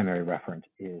 their primary reference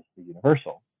is the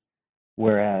universal,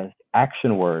 whereas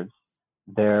action words,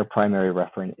 their primary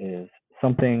referent is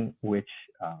something which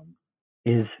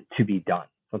is to be done,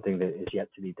 something that is yet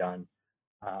to be done,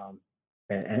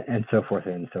 and so forth.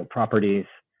 And so properties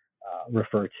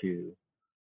refer to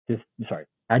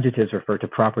adjectives refer to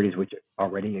properties which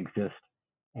already exist,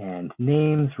 and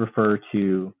names refer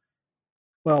to,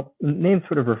 names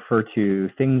sort of refer to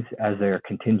things as they're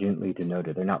contingently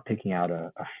denoted. They're not picking out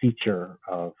a feature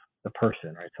of the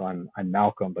person, right? So I'm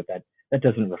Malcolm, but that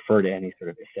doesn't refer to any sort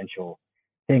of essential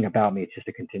thing about me. It's just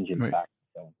a contingent Right. fact.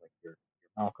 So it's like you're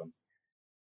Malcolm.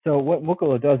 So what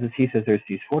Mukula does is he says there's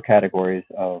these 4 categories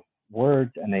of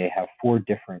words, and they have 4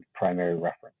 different primary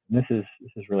references. And this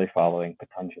is really following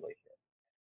Patanjali here.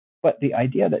 But the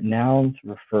idea that nouns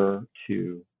refer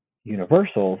to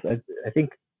universals, I think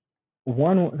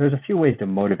there's a few ways to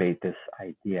motivate this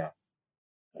idea,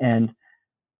 and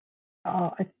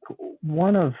I think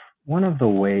one of the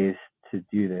ways to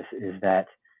do this is that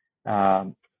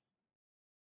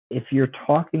if you're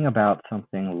talking about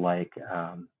something like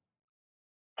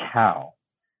cow,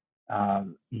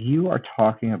 you are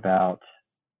talking about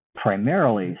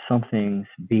primarily something's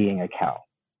being a cow.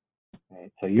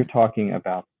 Right? So you're talking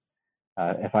about,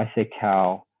 if I say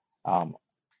cow,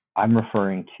 I'm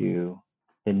referring to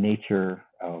the nature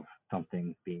of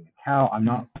something being a cow. I'm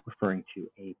not referring to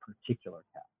a particular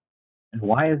cow. And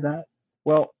why is that?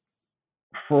 Well,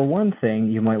 for one thing,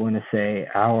 you might want to say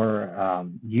our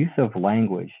use of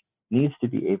language needs to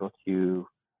be able to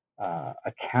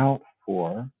account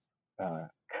for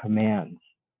commands.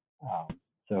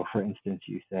 So, for instance,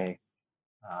 you say,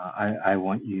 "I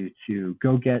want you to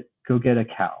go get a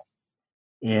cow."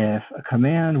 If a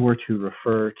command were to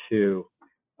refer to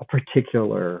a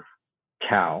particular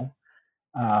cow,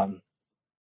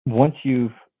 once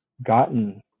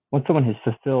someone has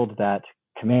fulfilled that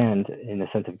command in the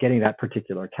sense of getting that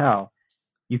particular cow,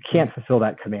 you can't fulfill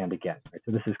that command again. Right?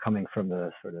 So this is coming from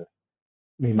the sort of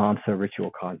Mimamsa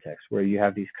ritual context where you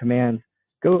have these commands: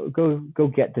 go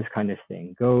get this kind of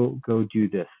thing, go do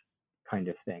this kind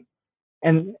of thing.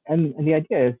 And the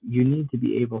idea is you need to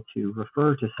be able to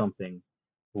refer to something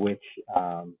which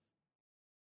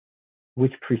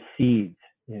precedes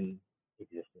in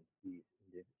existence these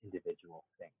individual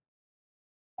things.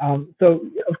 So,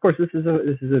 of course, this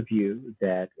is a view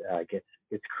that gets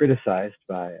criticized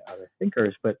by other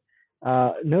thinkers. But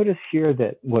notice here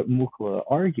that what Mukula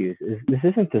argues is this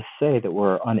isn't to say that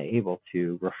we're unable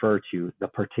to refer to the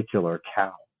particular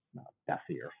cow,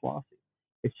 Bessie or Flossie.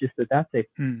 It's just that that's a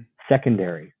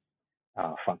secondary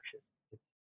function.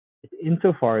 It's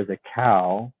insofar as a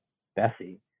cow,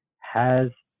 Bessie,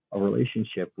 has a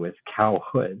relationship with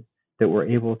cowhood that we're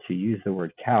able to use the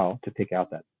word cow to pick out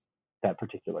that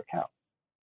particular cow.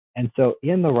 And so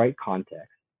in the right context,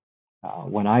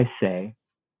 when I say,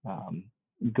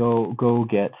 go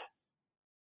get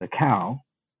the cow,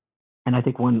 and I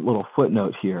think one little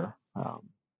footnote here,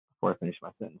 before I finish my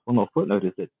sentence, one little footnote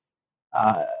is that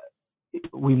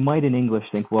we might in English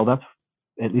think, well, that's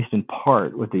at least in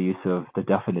part what the use of the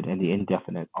definite and the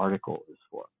indefinite article is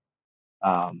for.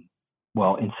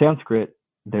 Well, in Sanskrit,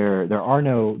 there are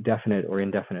no definite or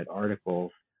indefinite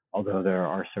articles, although there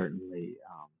are certainly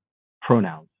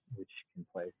pronouns which can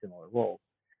play similar roles.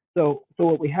 So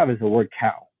what we have is the word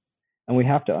cow, and we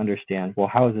have to understand, well,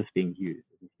 how is this being used?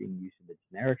 Is this being used in the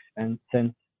generic sense,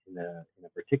 in a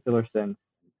particular sense,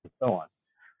 and so on?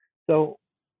 So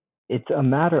it's a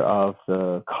matter of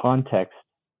the context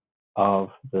of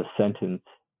the sentence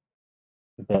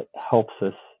that helps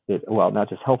us, not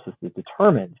just helps us, that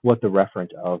determines what the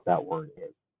referent of that word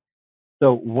is.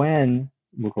 So when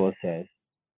Mukula says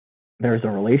there's a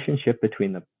relationship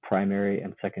between the primary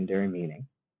and secondary meaning,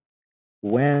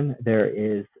 when there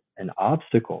is an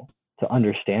obstacle to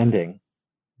understanding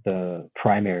the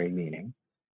primary meaning,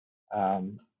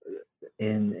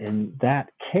 in that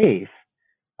case,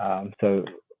 so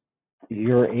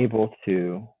you're able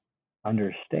to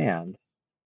understand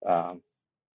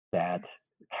that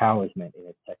cow is meant in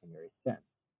its secondary sense.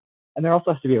 And there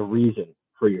also has to be a reason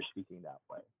for your speaking that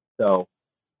way. So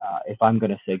if I'm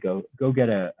going to say go get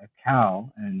a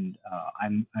cow, and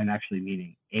I'm actually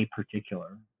meaning a particular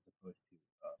as opposed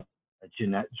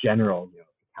to a general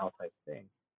cow type thing,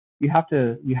 you have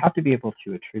to be able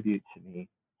to attribute to me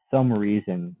some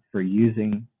reason for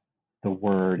using the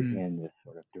word in this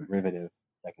sort of derivative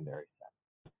secondary sense.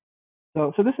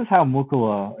 So this is how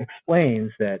Mukula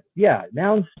explains that,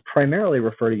 nouns primarily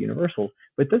refer to universals,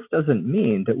 but this doesn't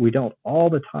mean that we don't all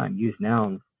the time use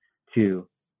nouns to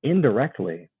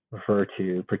indirectly refer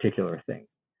to particular things.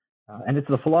 And it's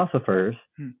the philosophers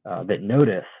that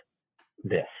notice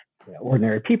this.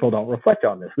 ordinary people don't reflect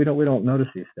on this. We don't notice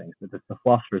these things, but it's the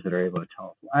philosophers that are able to tell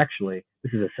us, well, actually,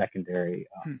 this is a secondary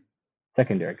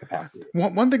capacity.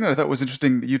 One thing that I thought was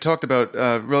interesting, you talked about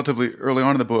relatively early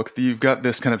on in the book, that you've got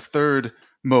this kind of third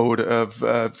mode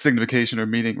of signification or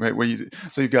meaning, right?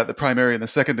 So you've got the primary and the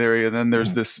secondary, and then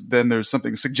there's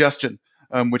something suggestion,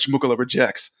 which Mukkula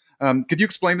rejects. Could you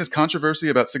explain this controversy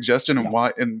about suggestion and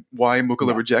why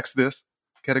Mukkula rejects this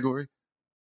category?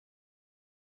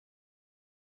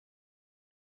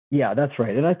 Yeah, that's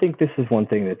right. And I think this is one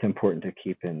thing that's important to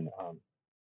keep in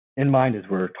mind as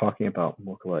we're talking about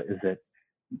Mukkula, is that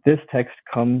this text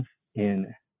comes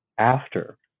in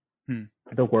after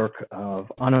the work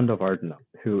of Anandavardhana,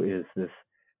 who is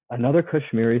another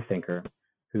Kashmiri thinker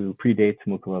who predates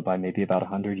Mukkula by maybe about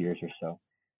 100 years or so.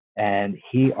 And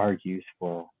he argues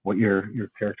for what you're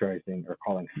characterizing or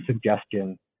calling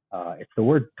suggestion. It's the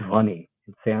word dhvani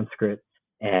in Sanskrit.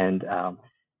 And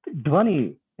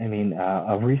dhvani,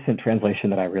 a recent translation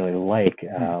that I really like,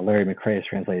 Larry McRae has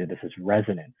translated this as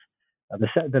resonance.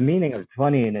 The meaning of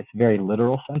dhvani in its very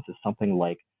literal sense is something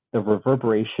like the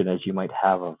reverberation as you might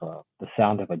have of the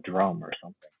sound of a drum or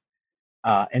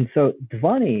something. And so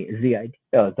dhvani is the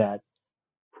idea that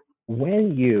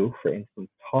when you, for instance,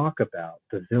 talk about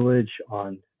the village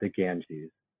on the Ganges,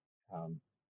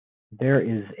 there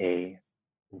is a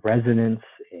resonance,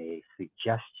 a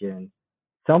suggestion,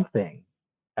 something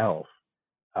else,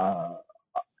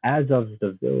 as of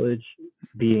the village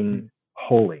being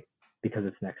holy because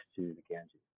it's next to the Ganges.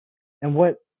 And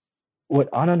what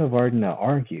Anandavardhana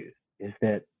argues is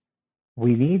that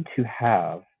we need to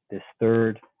have this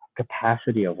third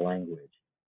capacity of language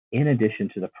in addition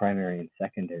to the primary and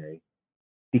secondary,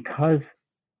 because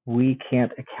we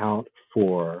can't account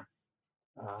for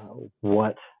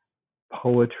what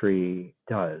poetry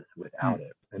does without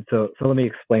it. And so let me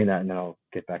explain that, and then I'll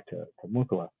get back to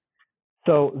Mukkula.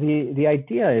 So the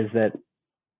idea is that,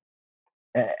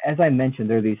 as I mentioned,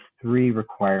 there are these three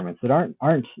requirements that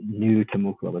aren't new to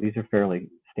Mukkula, but these are fairly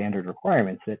standard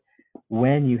requirements, that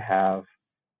when you have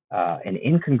an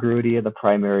incongruity of the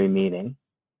primary meaning,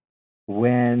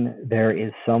 when there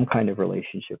is some kind of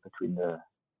relationship between the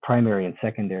primary and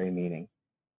secondary meaning,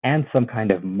 and some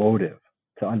kind of motive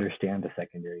to understand the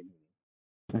secondary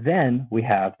meaning, then we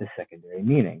have the secondary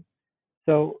meaning.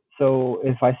 So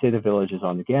if I say the village is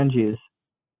on the Ganges,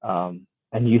 and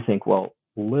you think, well,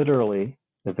 literally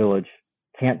the village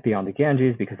can't be on the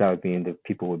Ganges because that would mean that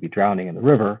people would be drowning in the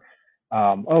river.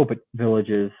 But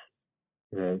villages,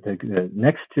 the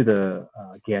next to the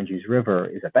Ganges River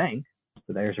is a bank,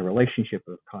 so there's a relationship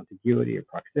of contiguity or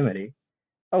proximity.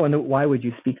 Oh, and why would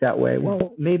you speak that way?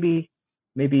 Well, maybe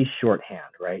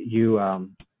shorthand, right? You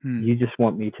just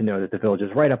want me to know that the village is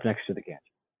right up next to the Ganges.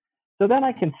 So then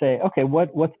I can say, okay,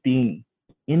 what's being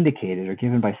indicated or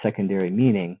given by secondary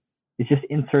meaning is just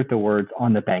insert the words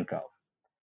on the bank of.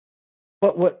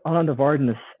 But what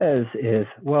Anandavardhana says is,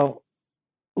 well,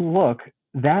 look,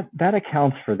 that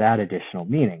accounts for that additional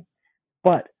meaning.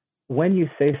 But when you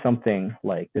say something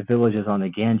like the village is on the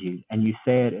Ganges, and you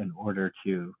say it in order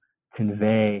to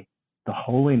convey the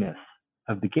holiness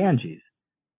of the Ganges,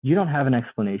 you don't have an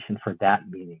explanation for that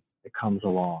meaning that comes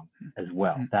along as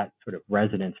well, that sort of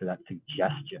resonance or that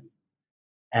suggestion.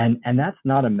 And that's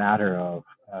not a matter of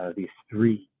these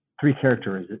three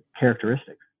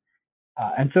characteristics.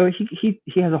 And so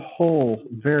he has a whole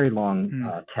very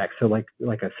long text. So like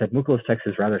I said, Mukkula's text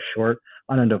is rather short.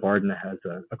 Anandavardhana has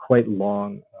a quite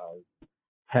long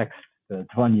text, the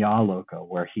Dvanyaloka,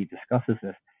 where he discusses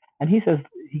this. And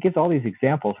he gives all these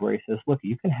examples where he says, look,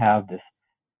 you can have this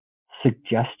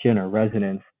suggestion or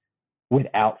resonance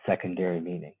without secondary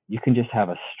meaning. You can just have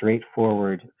a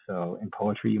straightforward, so in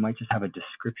poetry, you might just have a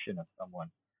description of someone,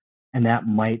 and that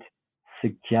might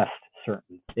suggest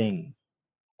certain things.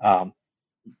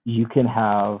 You can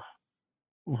have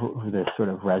this sort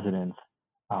of resonance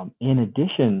in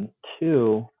addition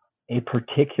to a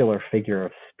particular figure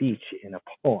of speech in a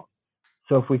poem.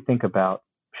 So if we think about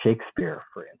Shakespeare,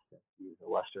 for instance, use a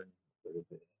Western sort of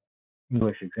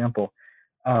English example,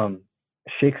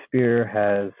 Shakespeare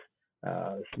has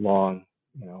this long,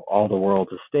 all the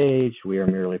world's a stage, we are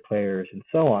merely players, and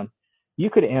so on. You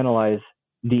could analyze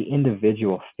the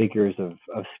individual figures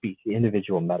of speech, the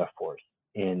individual metaphors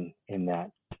in that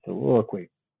soliloquy.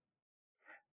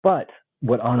 But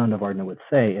what Anandavardhana would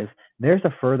say is there's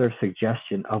a further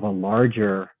suggestion of a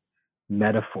larger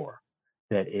metaphor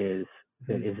that is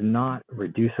not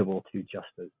reducible to just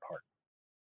those parts.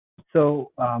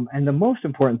 So, and the most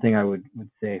important thing I would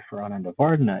say for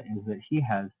Anandavardhana is that he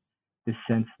has this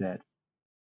sense that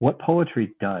what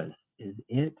poetry does is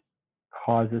it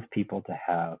causes people to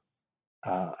have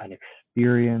an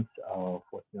experience of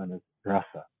what's known as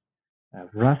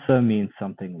rasa means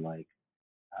something like,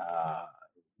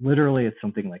 literally, it's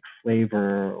something like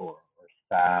flavor or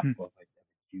sap of like the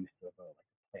juice of like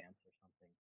a plant or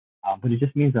something. But it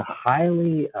just means a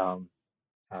highly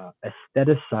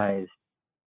aestheticized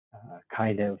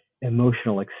kind of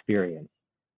emotional experience.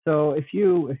 So if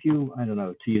you, I don't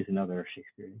know, to use another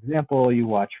Shakespearean example, you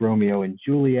watch Romeo and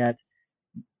Juliet,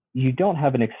 you don't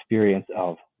have an experience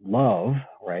of love,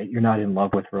 right? You're not in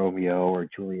love with Romeo or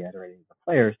Juliet or any of the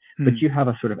players, but you have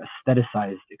a sort of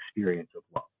aestheticized experience of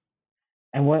love.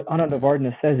 And what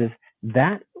Anandavardhana says is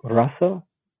that rasa,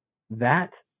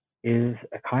 that is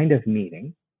a kind of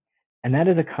meaning, and that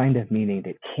is a kind of meaning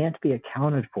that can't be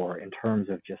accounted for in terms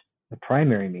of just the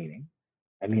primary meaning.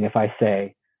 I mean, if I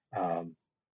say, I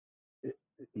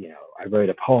wrote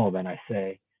a poem and I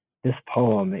say, this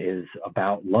poem is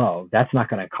about love, that's not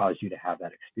going to cause you to have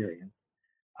that experience.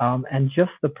 And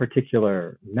just the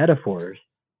particular metaphors,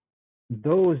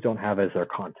 those don't have as their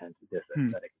content this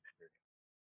aesthetic experience.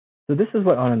 So this is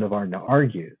what Anandavardhana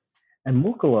argues. And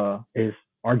Mukkula is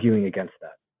arguing against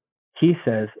that. He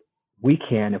says, we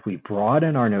can, if we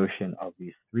broaden our notion of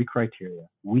these three criteria,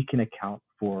 we can account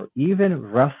for even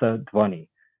rasa dvani,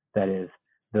 that is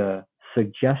the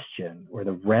suggestion or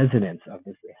the resonance of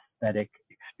this aesthetic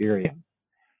experience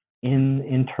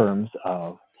in terms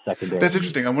of secondary. That's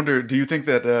interesting. I wonder, do you think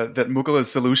that that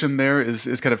Mukkula's solution there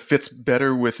is kind of fits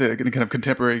better with a kind of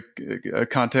contemporary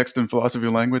context and philosophy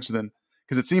of language than,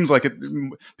 because it seems like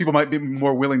people might be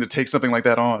more willing to take something like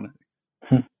that on.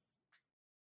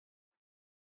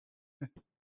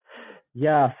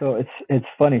 Yeah, so it's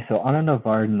funny. So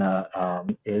Anandavardhana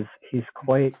he's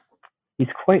quite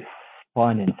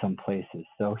fun in some places.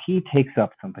 So he takes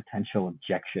up some potential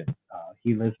objections.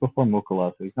 He lives before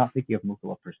Mukkula, so he's not thinking of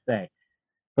Mukkula per se,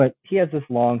 but he has this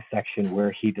long section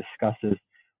where he discusses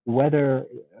whether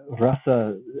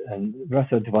rasa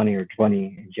dvani or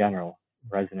dvani in general,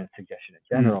 resonant suggestion in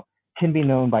general, can be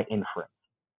known by inference.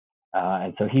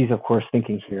 And so he's of course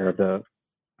thinking here of the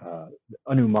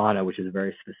anumana, which is a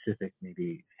very specific,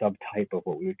 maybe subtype of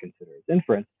what we would consider as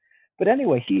inference. But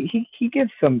anyway, he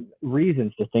gives some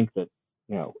reasons to think that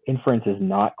inference is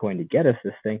not going to get us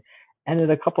this thing. And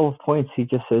at a couple of points, he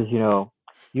just says, you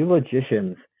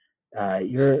logicians,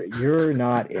 you're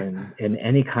not in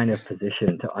any kind of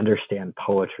position to understand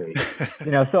poetry.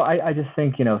 So I just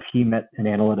think, if he met an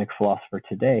analytic philosopher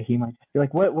today, he might just be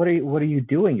like, what are you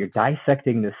doing? You're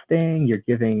dissecting this thing. You're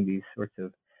giving these sorts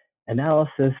of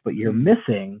analysis, but you're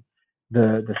missing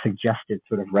the suggested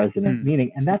sort of resonant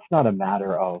meaning. And that's not a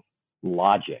matter of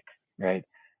logic, right?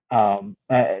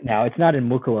 Now it's not in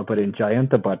Mukkula, but in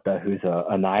Jayantabhatta, who's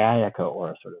a Nyayaka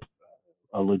or a sort of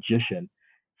a logician,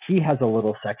 he has a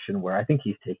little section where I think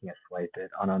he's taking a swipe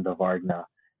at Anandavardhana,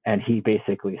 and he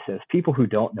basically says people who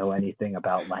don't know anything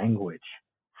about language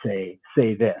say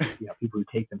this. People who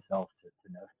take themselves to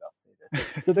know stuff say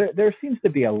this. So there seems to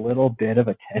be a little bit of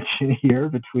a tension here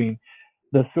between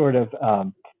the sort of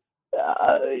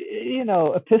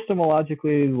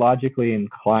epistemologically, logically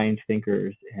inclined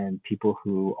thinkers and people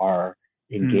who are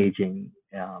engaging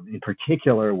in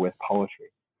particular with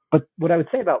poetry. But what I would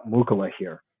say about Mukkula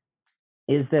here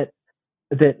is that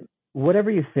whatever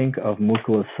you think of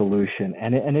Mukkula's solution,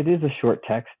 and it is a short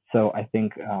text, so I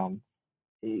think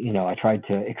I tried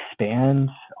to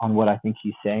expand on what I think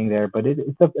he's saying there, but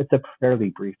it's a fairly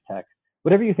brief text.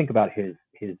 Whatever you think about his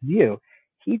view,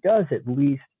 he does at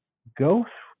least go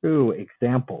through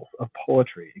examples of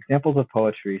poetry,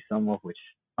 some of which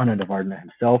Anandavardhana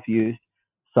himself used,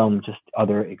 some just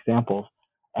other examples,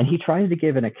 and he tries to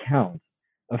give an account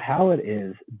of how it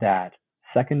is that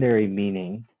secondary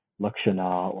meaning,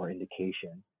 lakshana or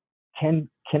indication, can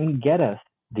get us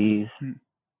these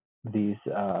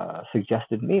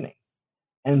suggested meaning.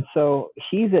 And so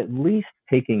he's at least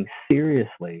taking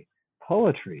seriously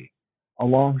poetry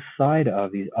alongside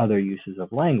of these other uses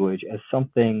of language as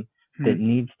something that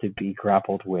needs to be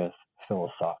grappled with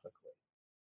philosophically.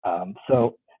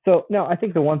 So now I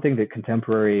think the one thing that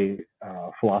contemporary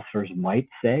philosophers might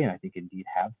say, and I think indeed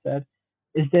have said,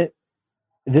 is that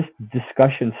this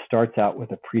discussion starts out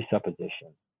with a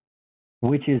presupposition,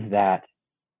 which is that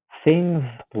things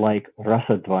like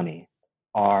rasadvani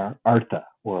are artha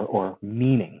or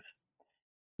meanings.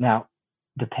 Now,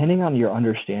 depending on your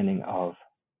understanding of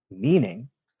meaning,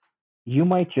 you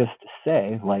might just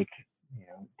say, like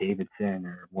Davidson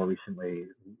or more recently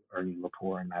Ernie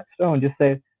Lepore and Matt Stone, just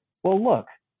say, well, look,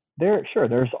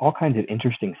 there's all kinds of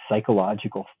interesting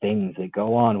psychological things that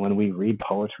go on when we read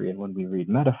poetry and when we read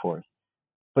metaphors,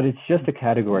 but it's just a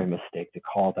category mistake to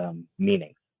call them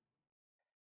meanings.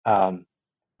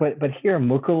 But here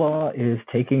Mukkula is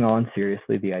taking on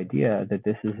seriously the idea that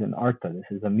this is an artha,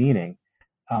 this is a meaning,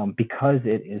 because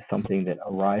it is something that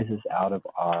arises out of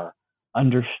our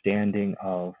understanding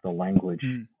of the language,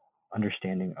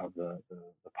 understanding of the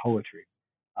poetry.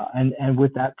 And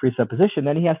with that presupposition,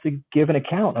 then he has to give an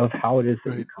account of how it is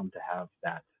that we come to have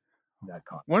that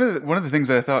concept. One of the things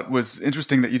that I thought was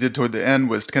interesting that you did toward the end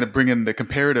was to kind of bring in the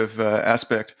comparative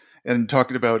aspect and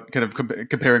talking about kind of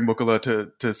comparing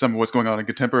Mukkula to some of what's going on in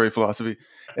contemporary philosophy.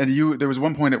 And there was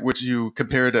one point at which you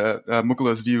compared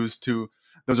Mukkula's views to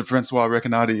those of Francois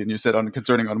Recanati, and you said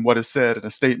concerning what is said in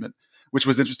a statement, which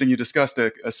was interesting. You discussed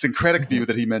a syncretic view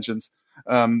that he mentions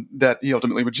that he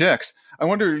ultimately rejects. I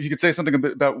wonder if you could say something a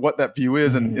bit about what that view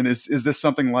is, and is this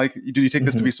something like? Do you take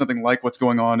this to be something like what's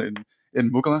going on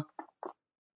in Mukkula?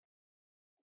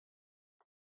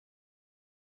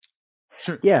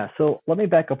 Sure. Yeah, so let me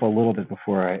back up a little bit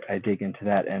before I dig into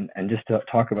that, and just to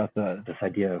talk about this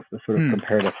idea of the sort of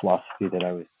comparative philosophy that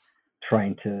I was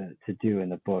trying to do in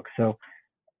the book. So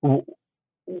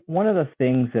one of the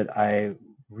things that I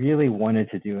really wanted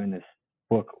to do in this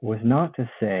book was not to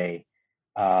say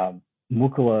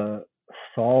Mukkula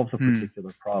solves a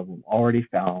particular problem already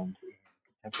found in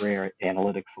contemporary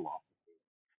analytic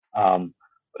philosophy.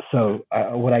 So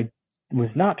what I was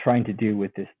not trying to do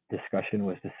with this discussion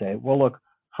was to say, well, look,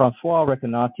 Francois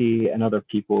Recanati and other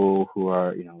people who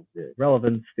are, the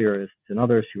relevance theorists and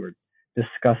others who are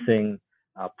discussing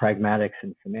pragmatics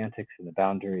and semantics and the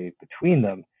boundary between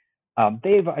them,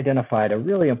 they've identified a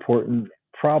really important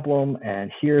problem,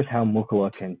 and here's how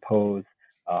Mukkula can pose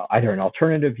either an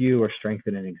alternative view or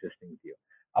strengthen an existing view.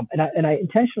 And I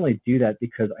intentionally do that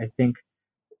because I think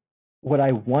what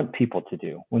I want people to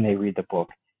do when they read the book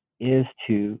is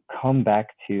to come back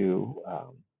to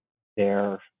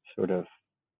their sort of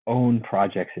own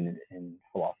projects in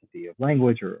philosophy of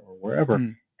language or wherever,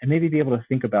 and maybe be able to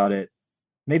think about it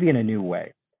maybe in a new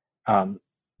way.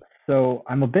 So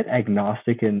I'm a bit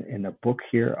agnostic in the book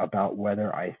here about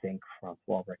whether I think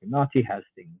Francois Recanati has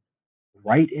things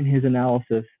right in his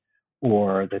analysis,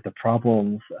 or that the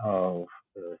problems of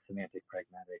the semantic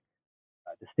pragmatic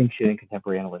distinction in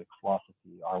contemporary analytic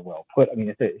philosophy are well put. I mean,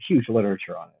 it's a huge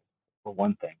literature on it, for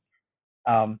one thing.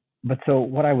 But so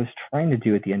what I was trying to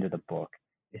do at the end of the book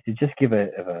is to just give I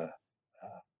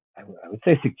would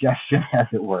say suggestion, as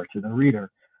it were, to the reader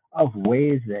of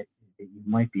ways that you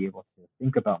might be able to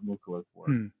think about Mukkula's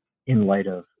work in light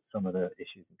of some of the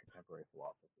issues in contemporary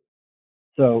philosophy.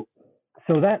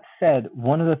 So that said,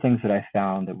 one of the things that I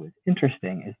found that was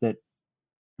interesting is that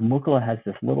Mukkula has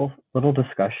this little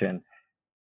discussion,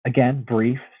 again,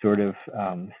 brief, sort of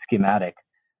schematic,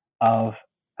 of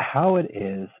how it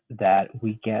is that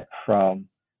we get from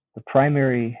the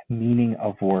primary meaning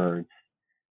of words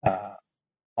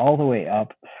all the way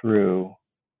up through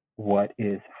what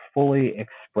is fully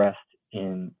expressed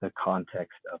in the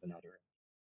context of an utterance.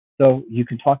 So you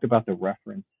can talk about the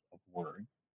reference of words.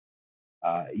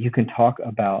 You can talk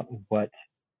about what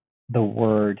the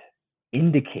word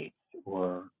indicates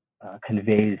or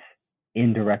conveys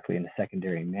indirectly in a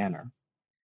secondary manner.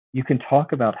 You can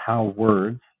talk about how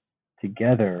words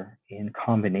together in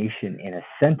combination in a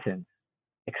sentence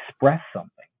express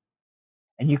something.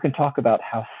 And you can talk about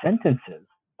how sentences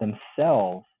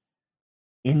themselves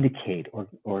indicate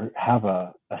or have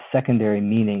a secondary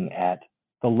meaning at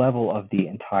the level of the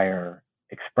entire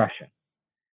expression.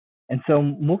 And so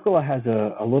Mukkula has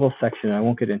a little section, I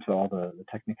won't get into all the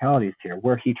technicalities here,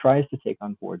 where he tries to take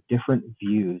on board different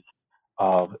views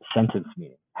of sentence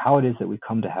meaning, how it is that we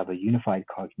come to have a unified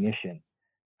cognition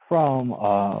from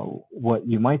what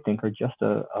you might think are just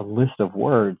a list of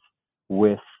words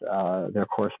with their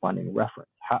corresponding reference.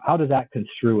 How does that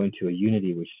construe into a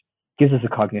unity which gives us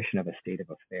a cognition of a state of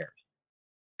affairs?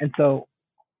 And so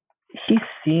he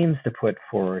seems to put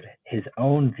forward his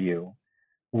own view,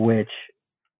 which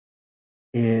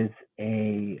is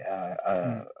a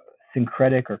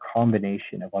syncretic or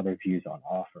combination of other views on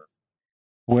offer,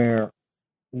 where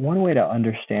one way to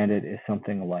understand it is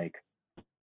something like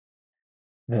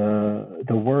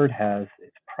the word has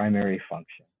its primary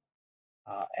function,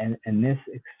 and this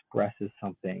expresses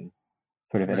something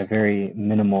sort of at a very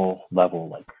minimal level,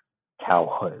 like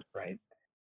cowhood, right?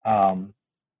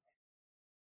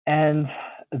 And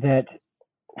that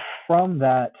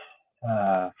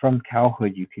from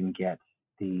cowhood you can get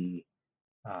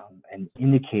an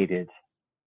indicated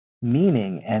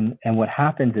meaning, and what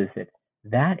happens is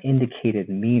that indicated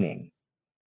meaning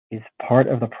is part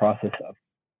of the process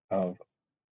of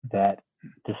that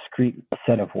discrete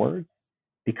set of words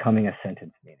becoming a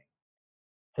sentence meaning.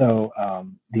 So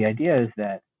the idea is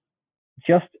that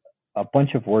just a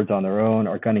bunch of words on their own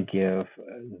are going to give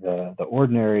the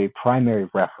ordinary primary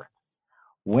reference.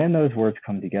 When those words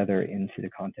come together into the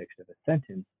context of a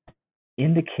sentence,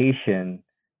 indication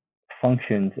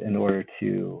functions in order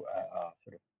to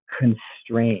sort of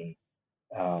constrain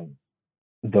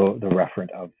the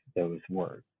referent of those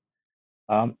words.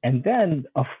 And then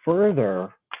a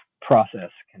further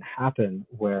process can happen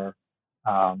where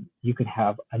you can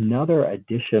have another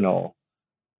additional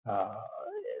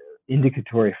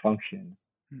indicatory function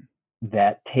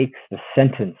that takes the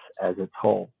sentence as its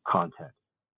whole content.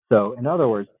 So in other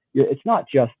words, it's not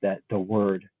just that the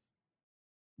word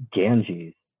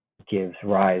Ganges gives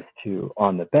rise to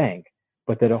on the bank,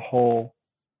 but that a whole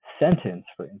sentence,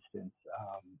 for instance,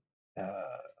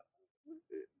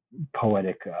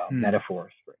 poetic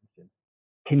metaphors, for instance,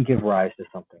 can give rise to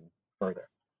something further.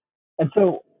 And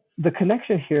so the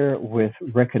connection here with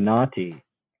Recanati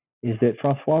is that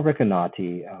Francois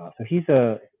Recanati, so he's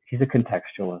a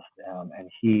contextualist, and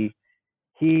he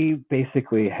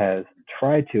basically has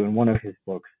tried to, in one of his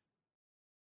books,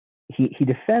 he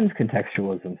defends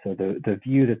contextualism, so the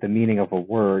view that the meaning of a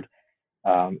word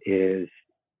is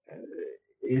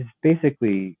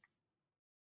basically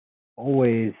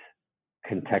always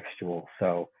contextual.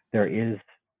 So there is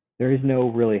no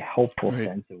really helpful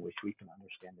sense in which we can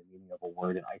understand the meaning of a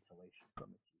word in isolation from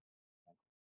its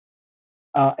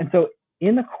and so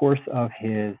in the course of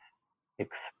his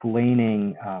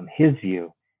explaining his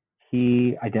view,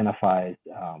 he identifies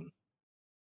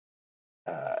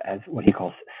as what he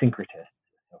calls syncretists.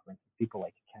 So for instance, people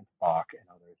like Kent Bach and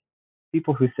others,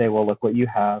 people who say, well, look, what you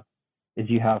have is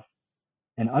you have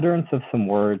an utterance of some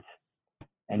words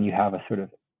and you have a sort of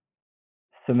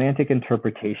semantic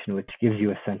interpretation which gives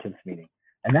you a sentence meaning.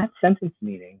 And that sentence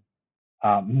meaning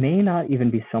may not even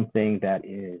be something that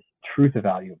is truth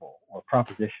evaluable or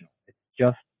propositional.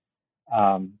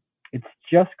 It's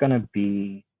just going to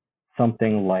be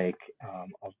something like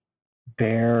a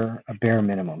bare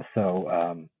minimum. So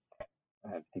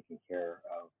I'm thinking here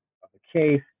of a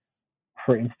case,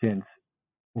 for instance,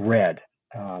 red.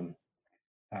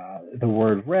 The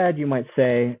word red, you might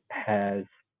say, has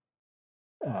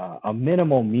a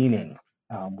minimal meaning,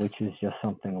 which is just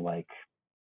something like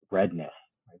redness,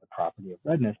 right? The property of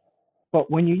redness. But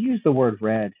when you use the word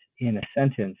red in a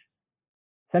sentence,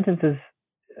 sentences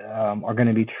are going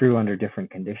to be true under different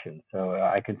conditions. So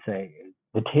I could say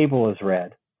the table is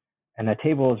red, and the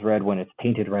table is red when it's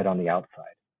painted red on the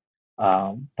outside.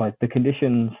 But the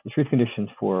truth conditions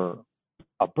for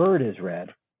a bird is red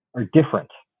are different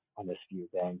on this view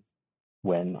than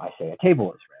when I say a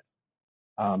table is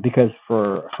red. Because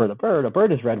for the bird, a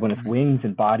bird is red when its wings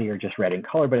and body are just red in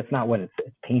color, but it's not when it's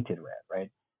painted red, right?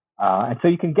 And so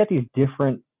you can get these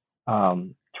different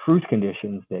truth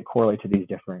conditions that correlate to these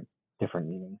different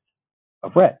meanings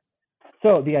of red.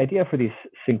 So the idea for these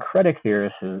syncretic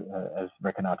theorists, as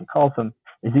Recanati calls them,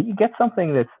 is that you get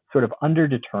something that's sort of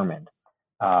underdetermined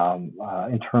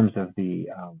in terms of the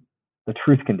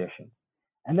truth condition,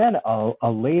 and then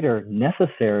a later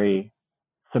necessary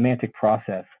semantic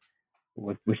process,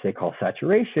 which they call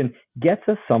saturation, gets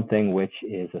us something which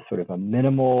is a sort of a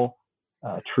minimal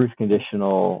truth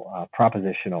conditional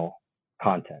propositional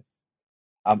content.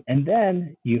 And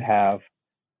then you have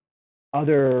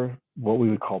other, what we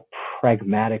would call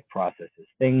pragmatic processes,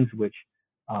 things which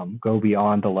go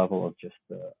beyond the level of just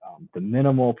the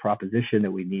minimal proposition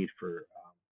that we need for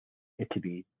it to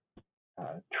be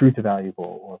truth evaluable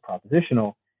or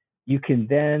propositional. You can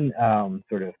then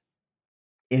sort of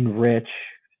enrich,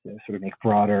 sort of make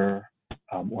broader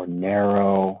or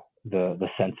narrow the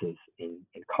senses in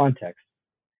context.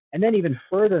 And then even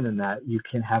further than that, you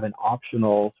can have an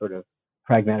optional sort of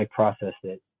pragmatic process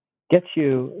that gets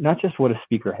you not just what a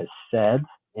speaker has said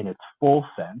in its full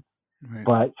sense, right,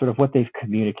 but sort of what they've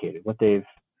communicated, what they've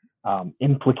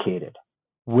implicated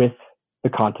with the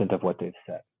content of what they've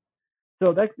said.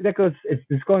 So that goes,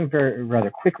 it's going rather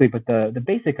quickly, but the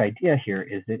basic idea here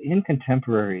is that in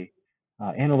contemporary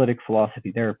analytic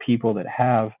philosophy, there are people that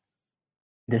have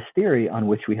this theory on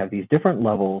which we have these different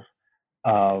levels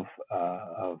of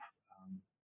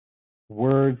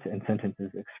words and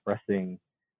sentences expressing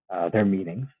their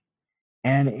meanings.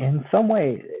 And in some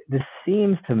way, this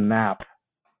seems to map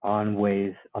on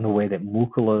the way that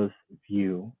Mukkula's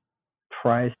view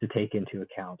tries to take into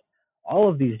account all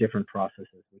of these different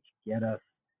processes which get us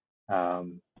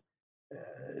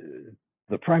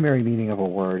the primary meaning of a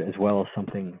word as well as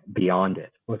something beyond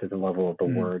it, both at the level of the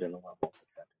word and the level of the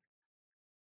sentence.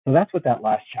 So that's what that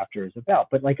last chapter is about.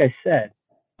 But like I said,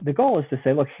 the goal is to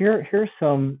say, look, here's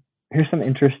some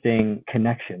interesting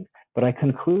connections. But I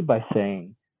conclude by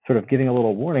saying, sort of giving a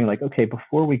little warning, like, okay,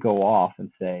 before we go off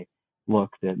and say, look,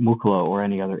 that Mukkula or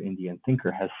any other Indian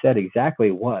thinker has said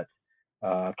exactly what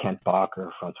Kent Bach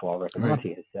or Francois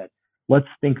Recanati has said, let's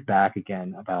think back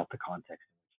again about the context.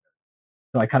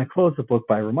 So I kind of close the book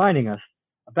by reminding us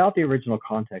about the original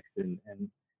context, and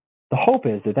the hope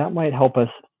is that that might help us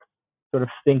sort of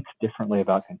think differently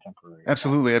about contemporary.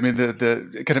 Absolutely. I mean,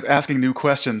 the kind of asking new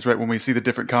questions, right, when we see the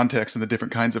different contexts and the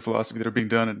different kinds of philosophy that are being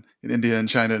done in India and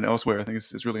China and elsewhere, I think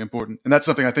is really important. And that's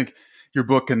something I think your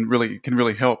book can really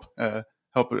help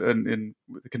in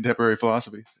the contemporary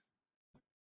philosophy.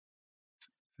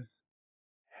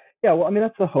 Yeah, well, I mean,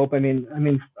 that's the hope. I mean,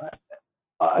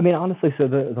 honestly, so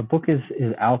the book is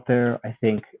out there. I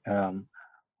think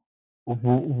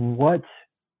what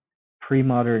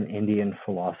pre-modern Indian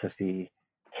philosophy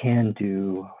can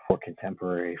do for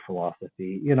contemporary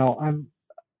philosophy. I'm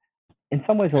in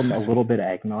some ways I'm a little bit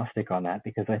agnostic on that,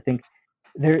 because I think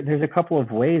there's a couple of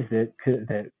ways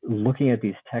that looking at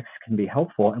these texts can be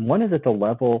helpful, and one is at the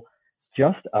level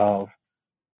just of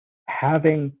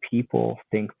having people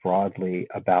think broadly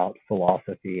about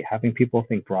philosophy, having people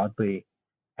think broadly.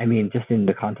 I mean, just in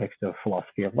the context of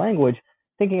philosophy of language,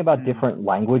 thinking about different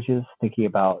languages, thinking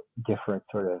about different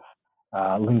sort of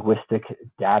linguistic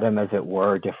datum, as it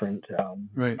were, different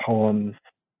poems,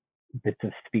 bits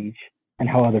of speech, and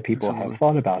how other people have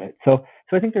thought about it. So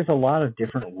I think there's a lot of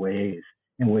different ways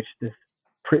in which this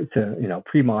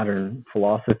pre-modern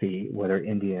philosophy, whether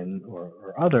Indian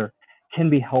or other, can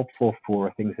be helpful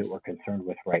for things that we're concerned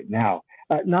with right now.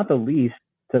 Not the least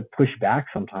to push back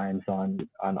sometimes on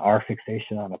our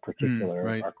fixation on a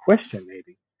particular our question.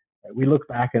 Maybe we look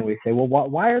back and we say, well,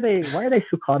 why are they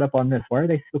so caught up on this? Why are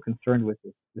they so concerned with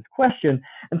this question?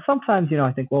 And sometimes,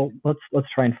 I think, well, let's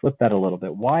try and flip that a little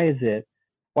bit. Why is it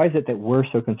that we're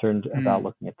so concerned about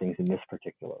looking at things in this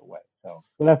particular way? So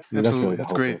that's really the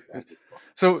hope. Great.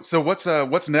 So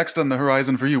what's next on the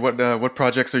horizon for you? What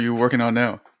projects are you working on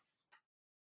now?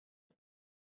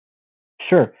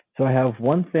 Sure. So I have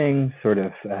one thing sort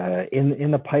of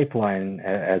in the pipeline,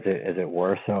 as it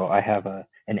were. So I have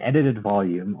an edited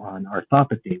volume on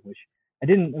orthopathy, which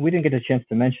we didn't get a chance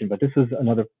to mention, but this was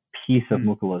another piece of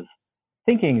Mukula's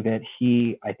thinking, that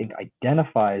he, I think,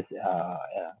 identifies a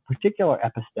particular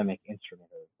epistemic instrument,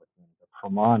 or the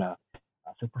pramana.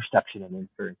 So perception and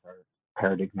inference are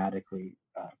paradigmatically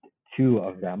two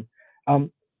of them.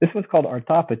 This one's called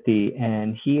orthopathy,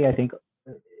 and he, I think,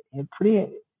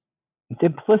 it's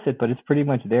implicit, but it's pretty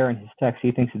much there in his text.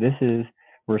 He thinks this is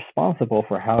responsible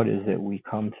for how it is that we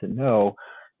come to know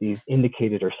these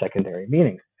indicated or secondary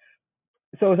meanings.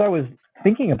 So as I was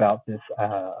thinking about this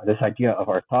idea of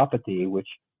orthopathy, which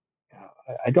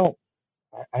I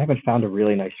haven't found a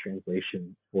really nice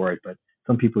translation for it, but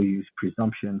some people use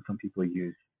presumption, some people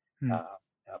use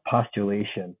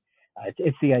postulation.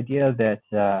 It's the idea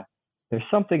that there's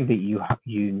something that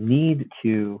you need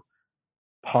to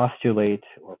postulate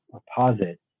or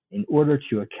posit in order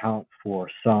to account for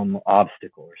some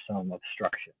obstacle or some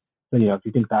obstruction. So, if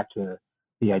you think back to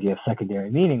the idea of secondary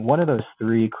meaning, one of those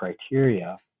three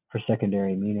criteria for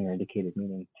secondary meaning or indicated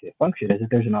meaning to function is that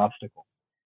there's an obstacle.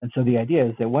 And so the idea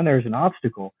is that when there's an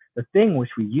obstacle, the thing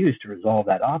which we use to resolve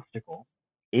that obstacle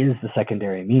is the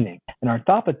secondary meaning. And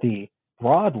orthopathy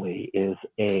broadly is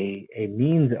a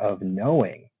means of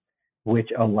knowing, which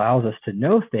allows us to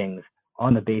know things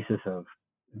on the basis of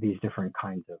these different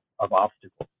kinds of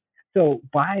obstacles. So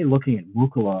by looking at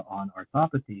Mukula on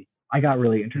orthopathy, I got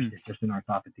really interested just in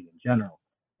orthopathy in general.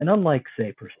 And unlike,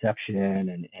 say, perception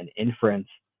and inference,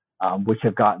 which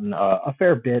have gotten a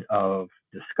fair bit of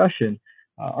discussion,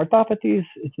 orthopathy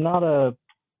it's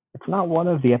not one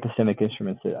of the epistemic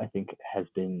instruments that I think has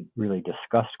been really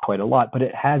discussed quite a lot, but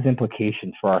it has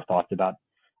implications for our thoughts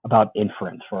about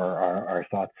inference, for our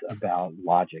thoughts about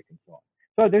logic and so on.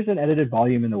 So there's an edited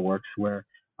volume in the works where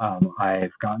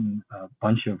I've gotten a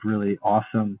bunch of really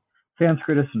awesome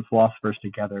Sanskritists and philosophers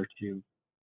together to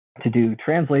do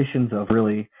translations of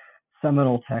really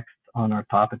seminal texts on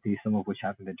orthopathy, some of which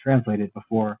haven't been translated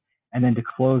before, and then to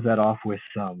close that off with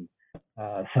some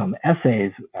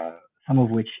essays, some of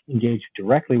which engage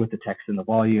directly with the text in the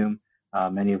volume,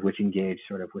 many of which engage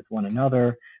sort of with one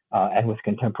another and with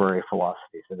contemporary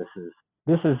philosophy. So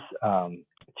this is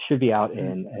should be out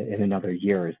in another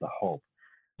year is the hope.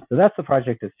 So that's the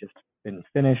project that's just been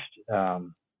finished,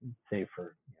 save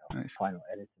for final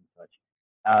edits and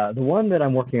such. The one that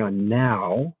I'm working on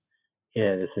now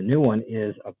is a new one,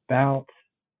 is about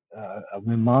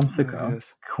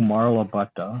Mimamsaka Kumarila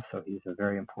Bhatta. So he's a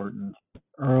very important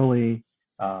early,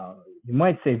 you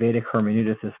might say Vedic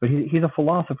hermeneuticist, but he's a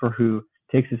philosopher who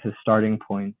takes as his starting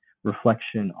point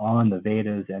reflection on the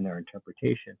Vedas and their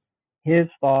interpretation. His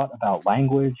thought about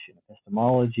language and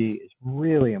epistemology is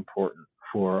really important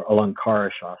for Alankara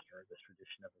Shastra, this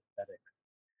tradition of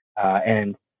aesthetics.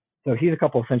 And so he's a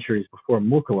couple of centuries before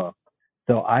Mukula.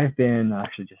 So I've been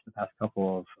actually just the past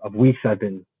couple of weeks, I've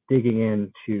been digging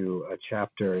into a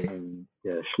chapter in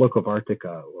the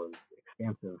Shlokavartika, or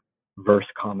expansive verse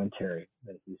commentary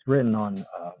that he's written on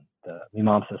the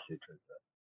Mimamsa Sutra,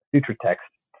 the sutra text,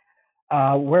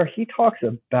 where he talks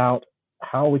about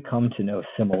how we come to know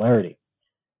similarity.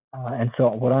 And so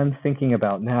what I'm thinking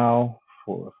about now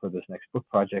for this next book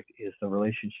project is the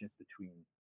relationship between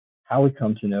how we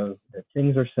come to know that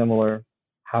things are similar,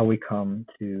 how we come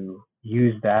to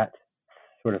use that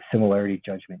sort of similarity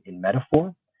judgment in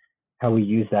metaphor, how we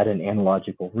use that in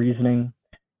analogical reasoning,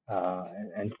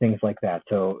 and things like that.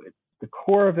 So the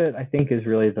core of it, I think, is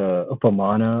really the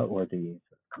Upamana, or the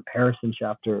comparison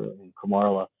chapter in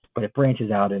Kumarila, but it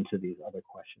branches out into these other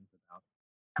questions about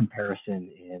comparison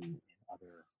in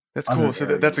other. That's cool. So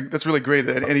that's really great.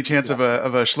 Any chance of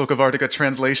a Shlokavartika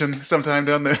translation sometime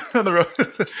down the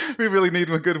road? We really need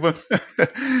a good one.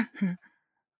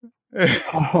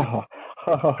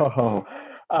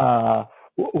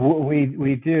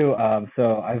 We do.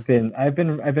 So I've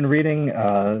been reading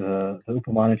the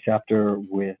Upamana chapter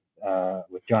with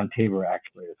John Tabor.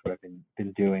 Actually, that's what I've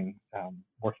been doing,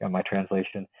 working on my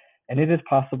translation. And it is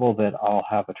possible that I'll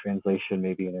have a translation,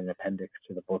 maybe in an appendix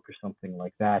to the book or something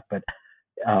like that. But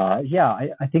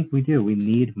I think we do. We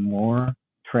need more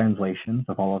translations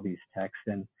of all of these texts.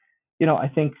 And, I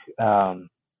think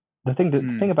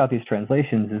the thing about these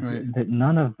translations is that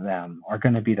none of them are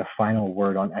going to be the final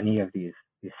word on any of these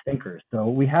thinkers. So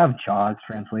we have Jha's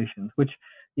translations, which,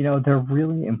 they're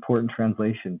really important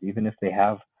translations, even if they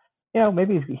have,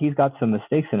 maybe he's got some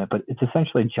mistakes in it, but it's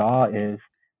essentially Jha is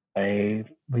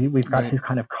we've got his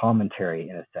kind of commentary,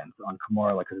 in a sense, on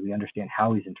Kumarila, because we understand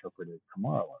how he's interpreted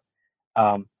Kumarila.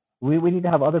 We need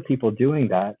to have other people doing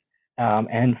that,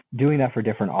 and doing that for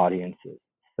different audiences.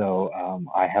 So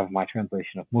I have my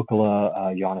translation of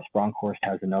Mukula. Johannes Bronkhorst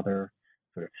has another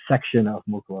sort of section of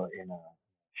Mukula in a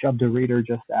Shabda reader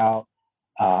just out.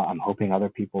 I'm hoping other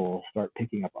people will start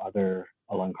picking up other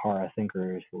Alankara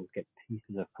thinkers who will get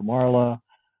pieces of Kumarila.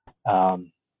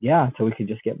 So we can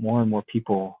just get more and more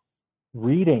people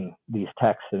reading these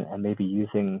texts and maybe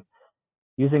using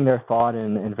their thought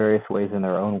in various ways in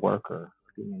their own work, or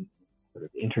being sort of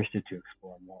interested to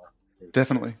explore more.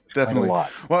 Definitely. Well,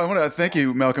 I want to thank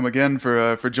you, Malcolm, again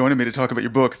for joining me to talk about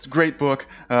your book. It's a great book.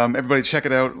 Everybody check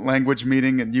it out. Language,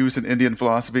 Meaning, and Use in Indian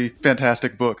Philosophy.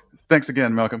 Fantastic book. Thanks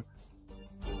again, Malcolm.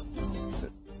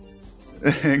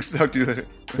 Thanks. Talk to you later.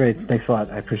 Great. Thanks a lot.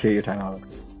 I appreciate your time, Alex.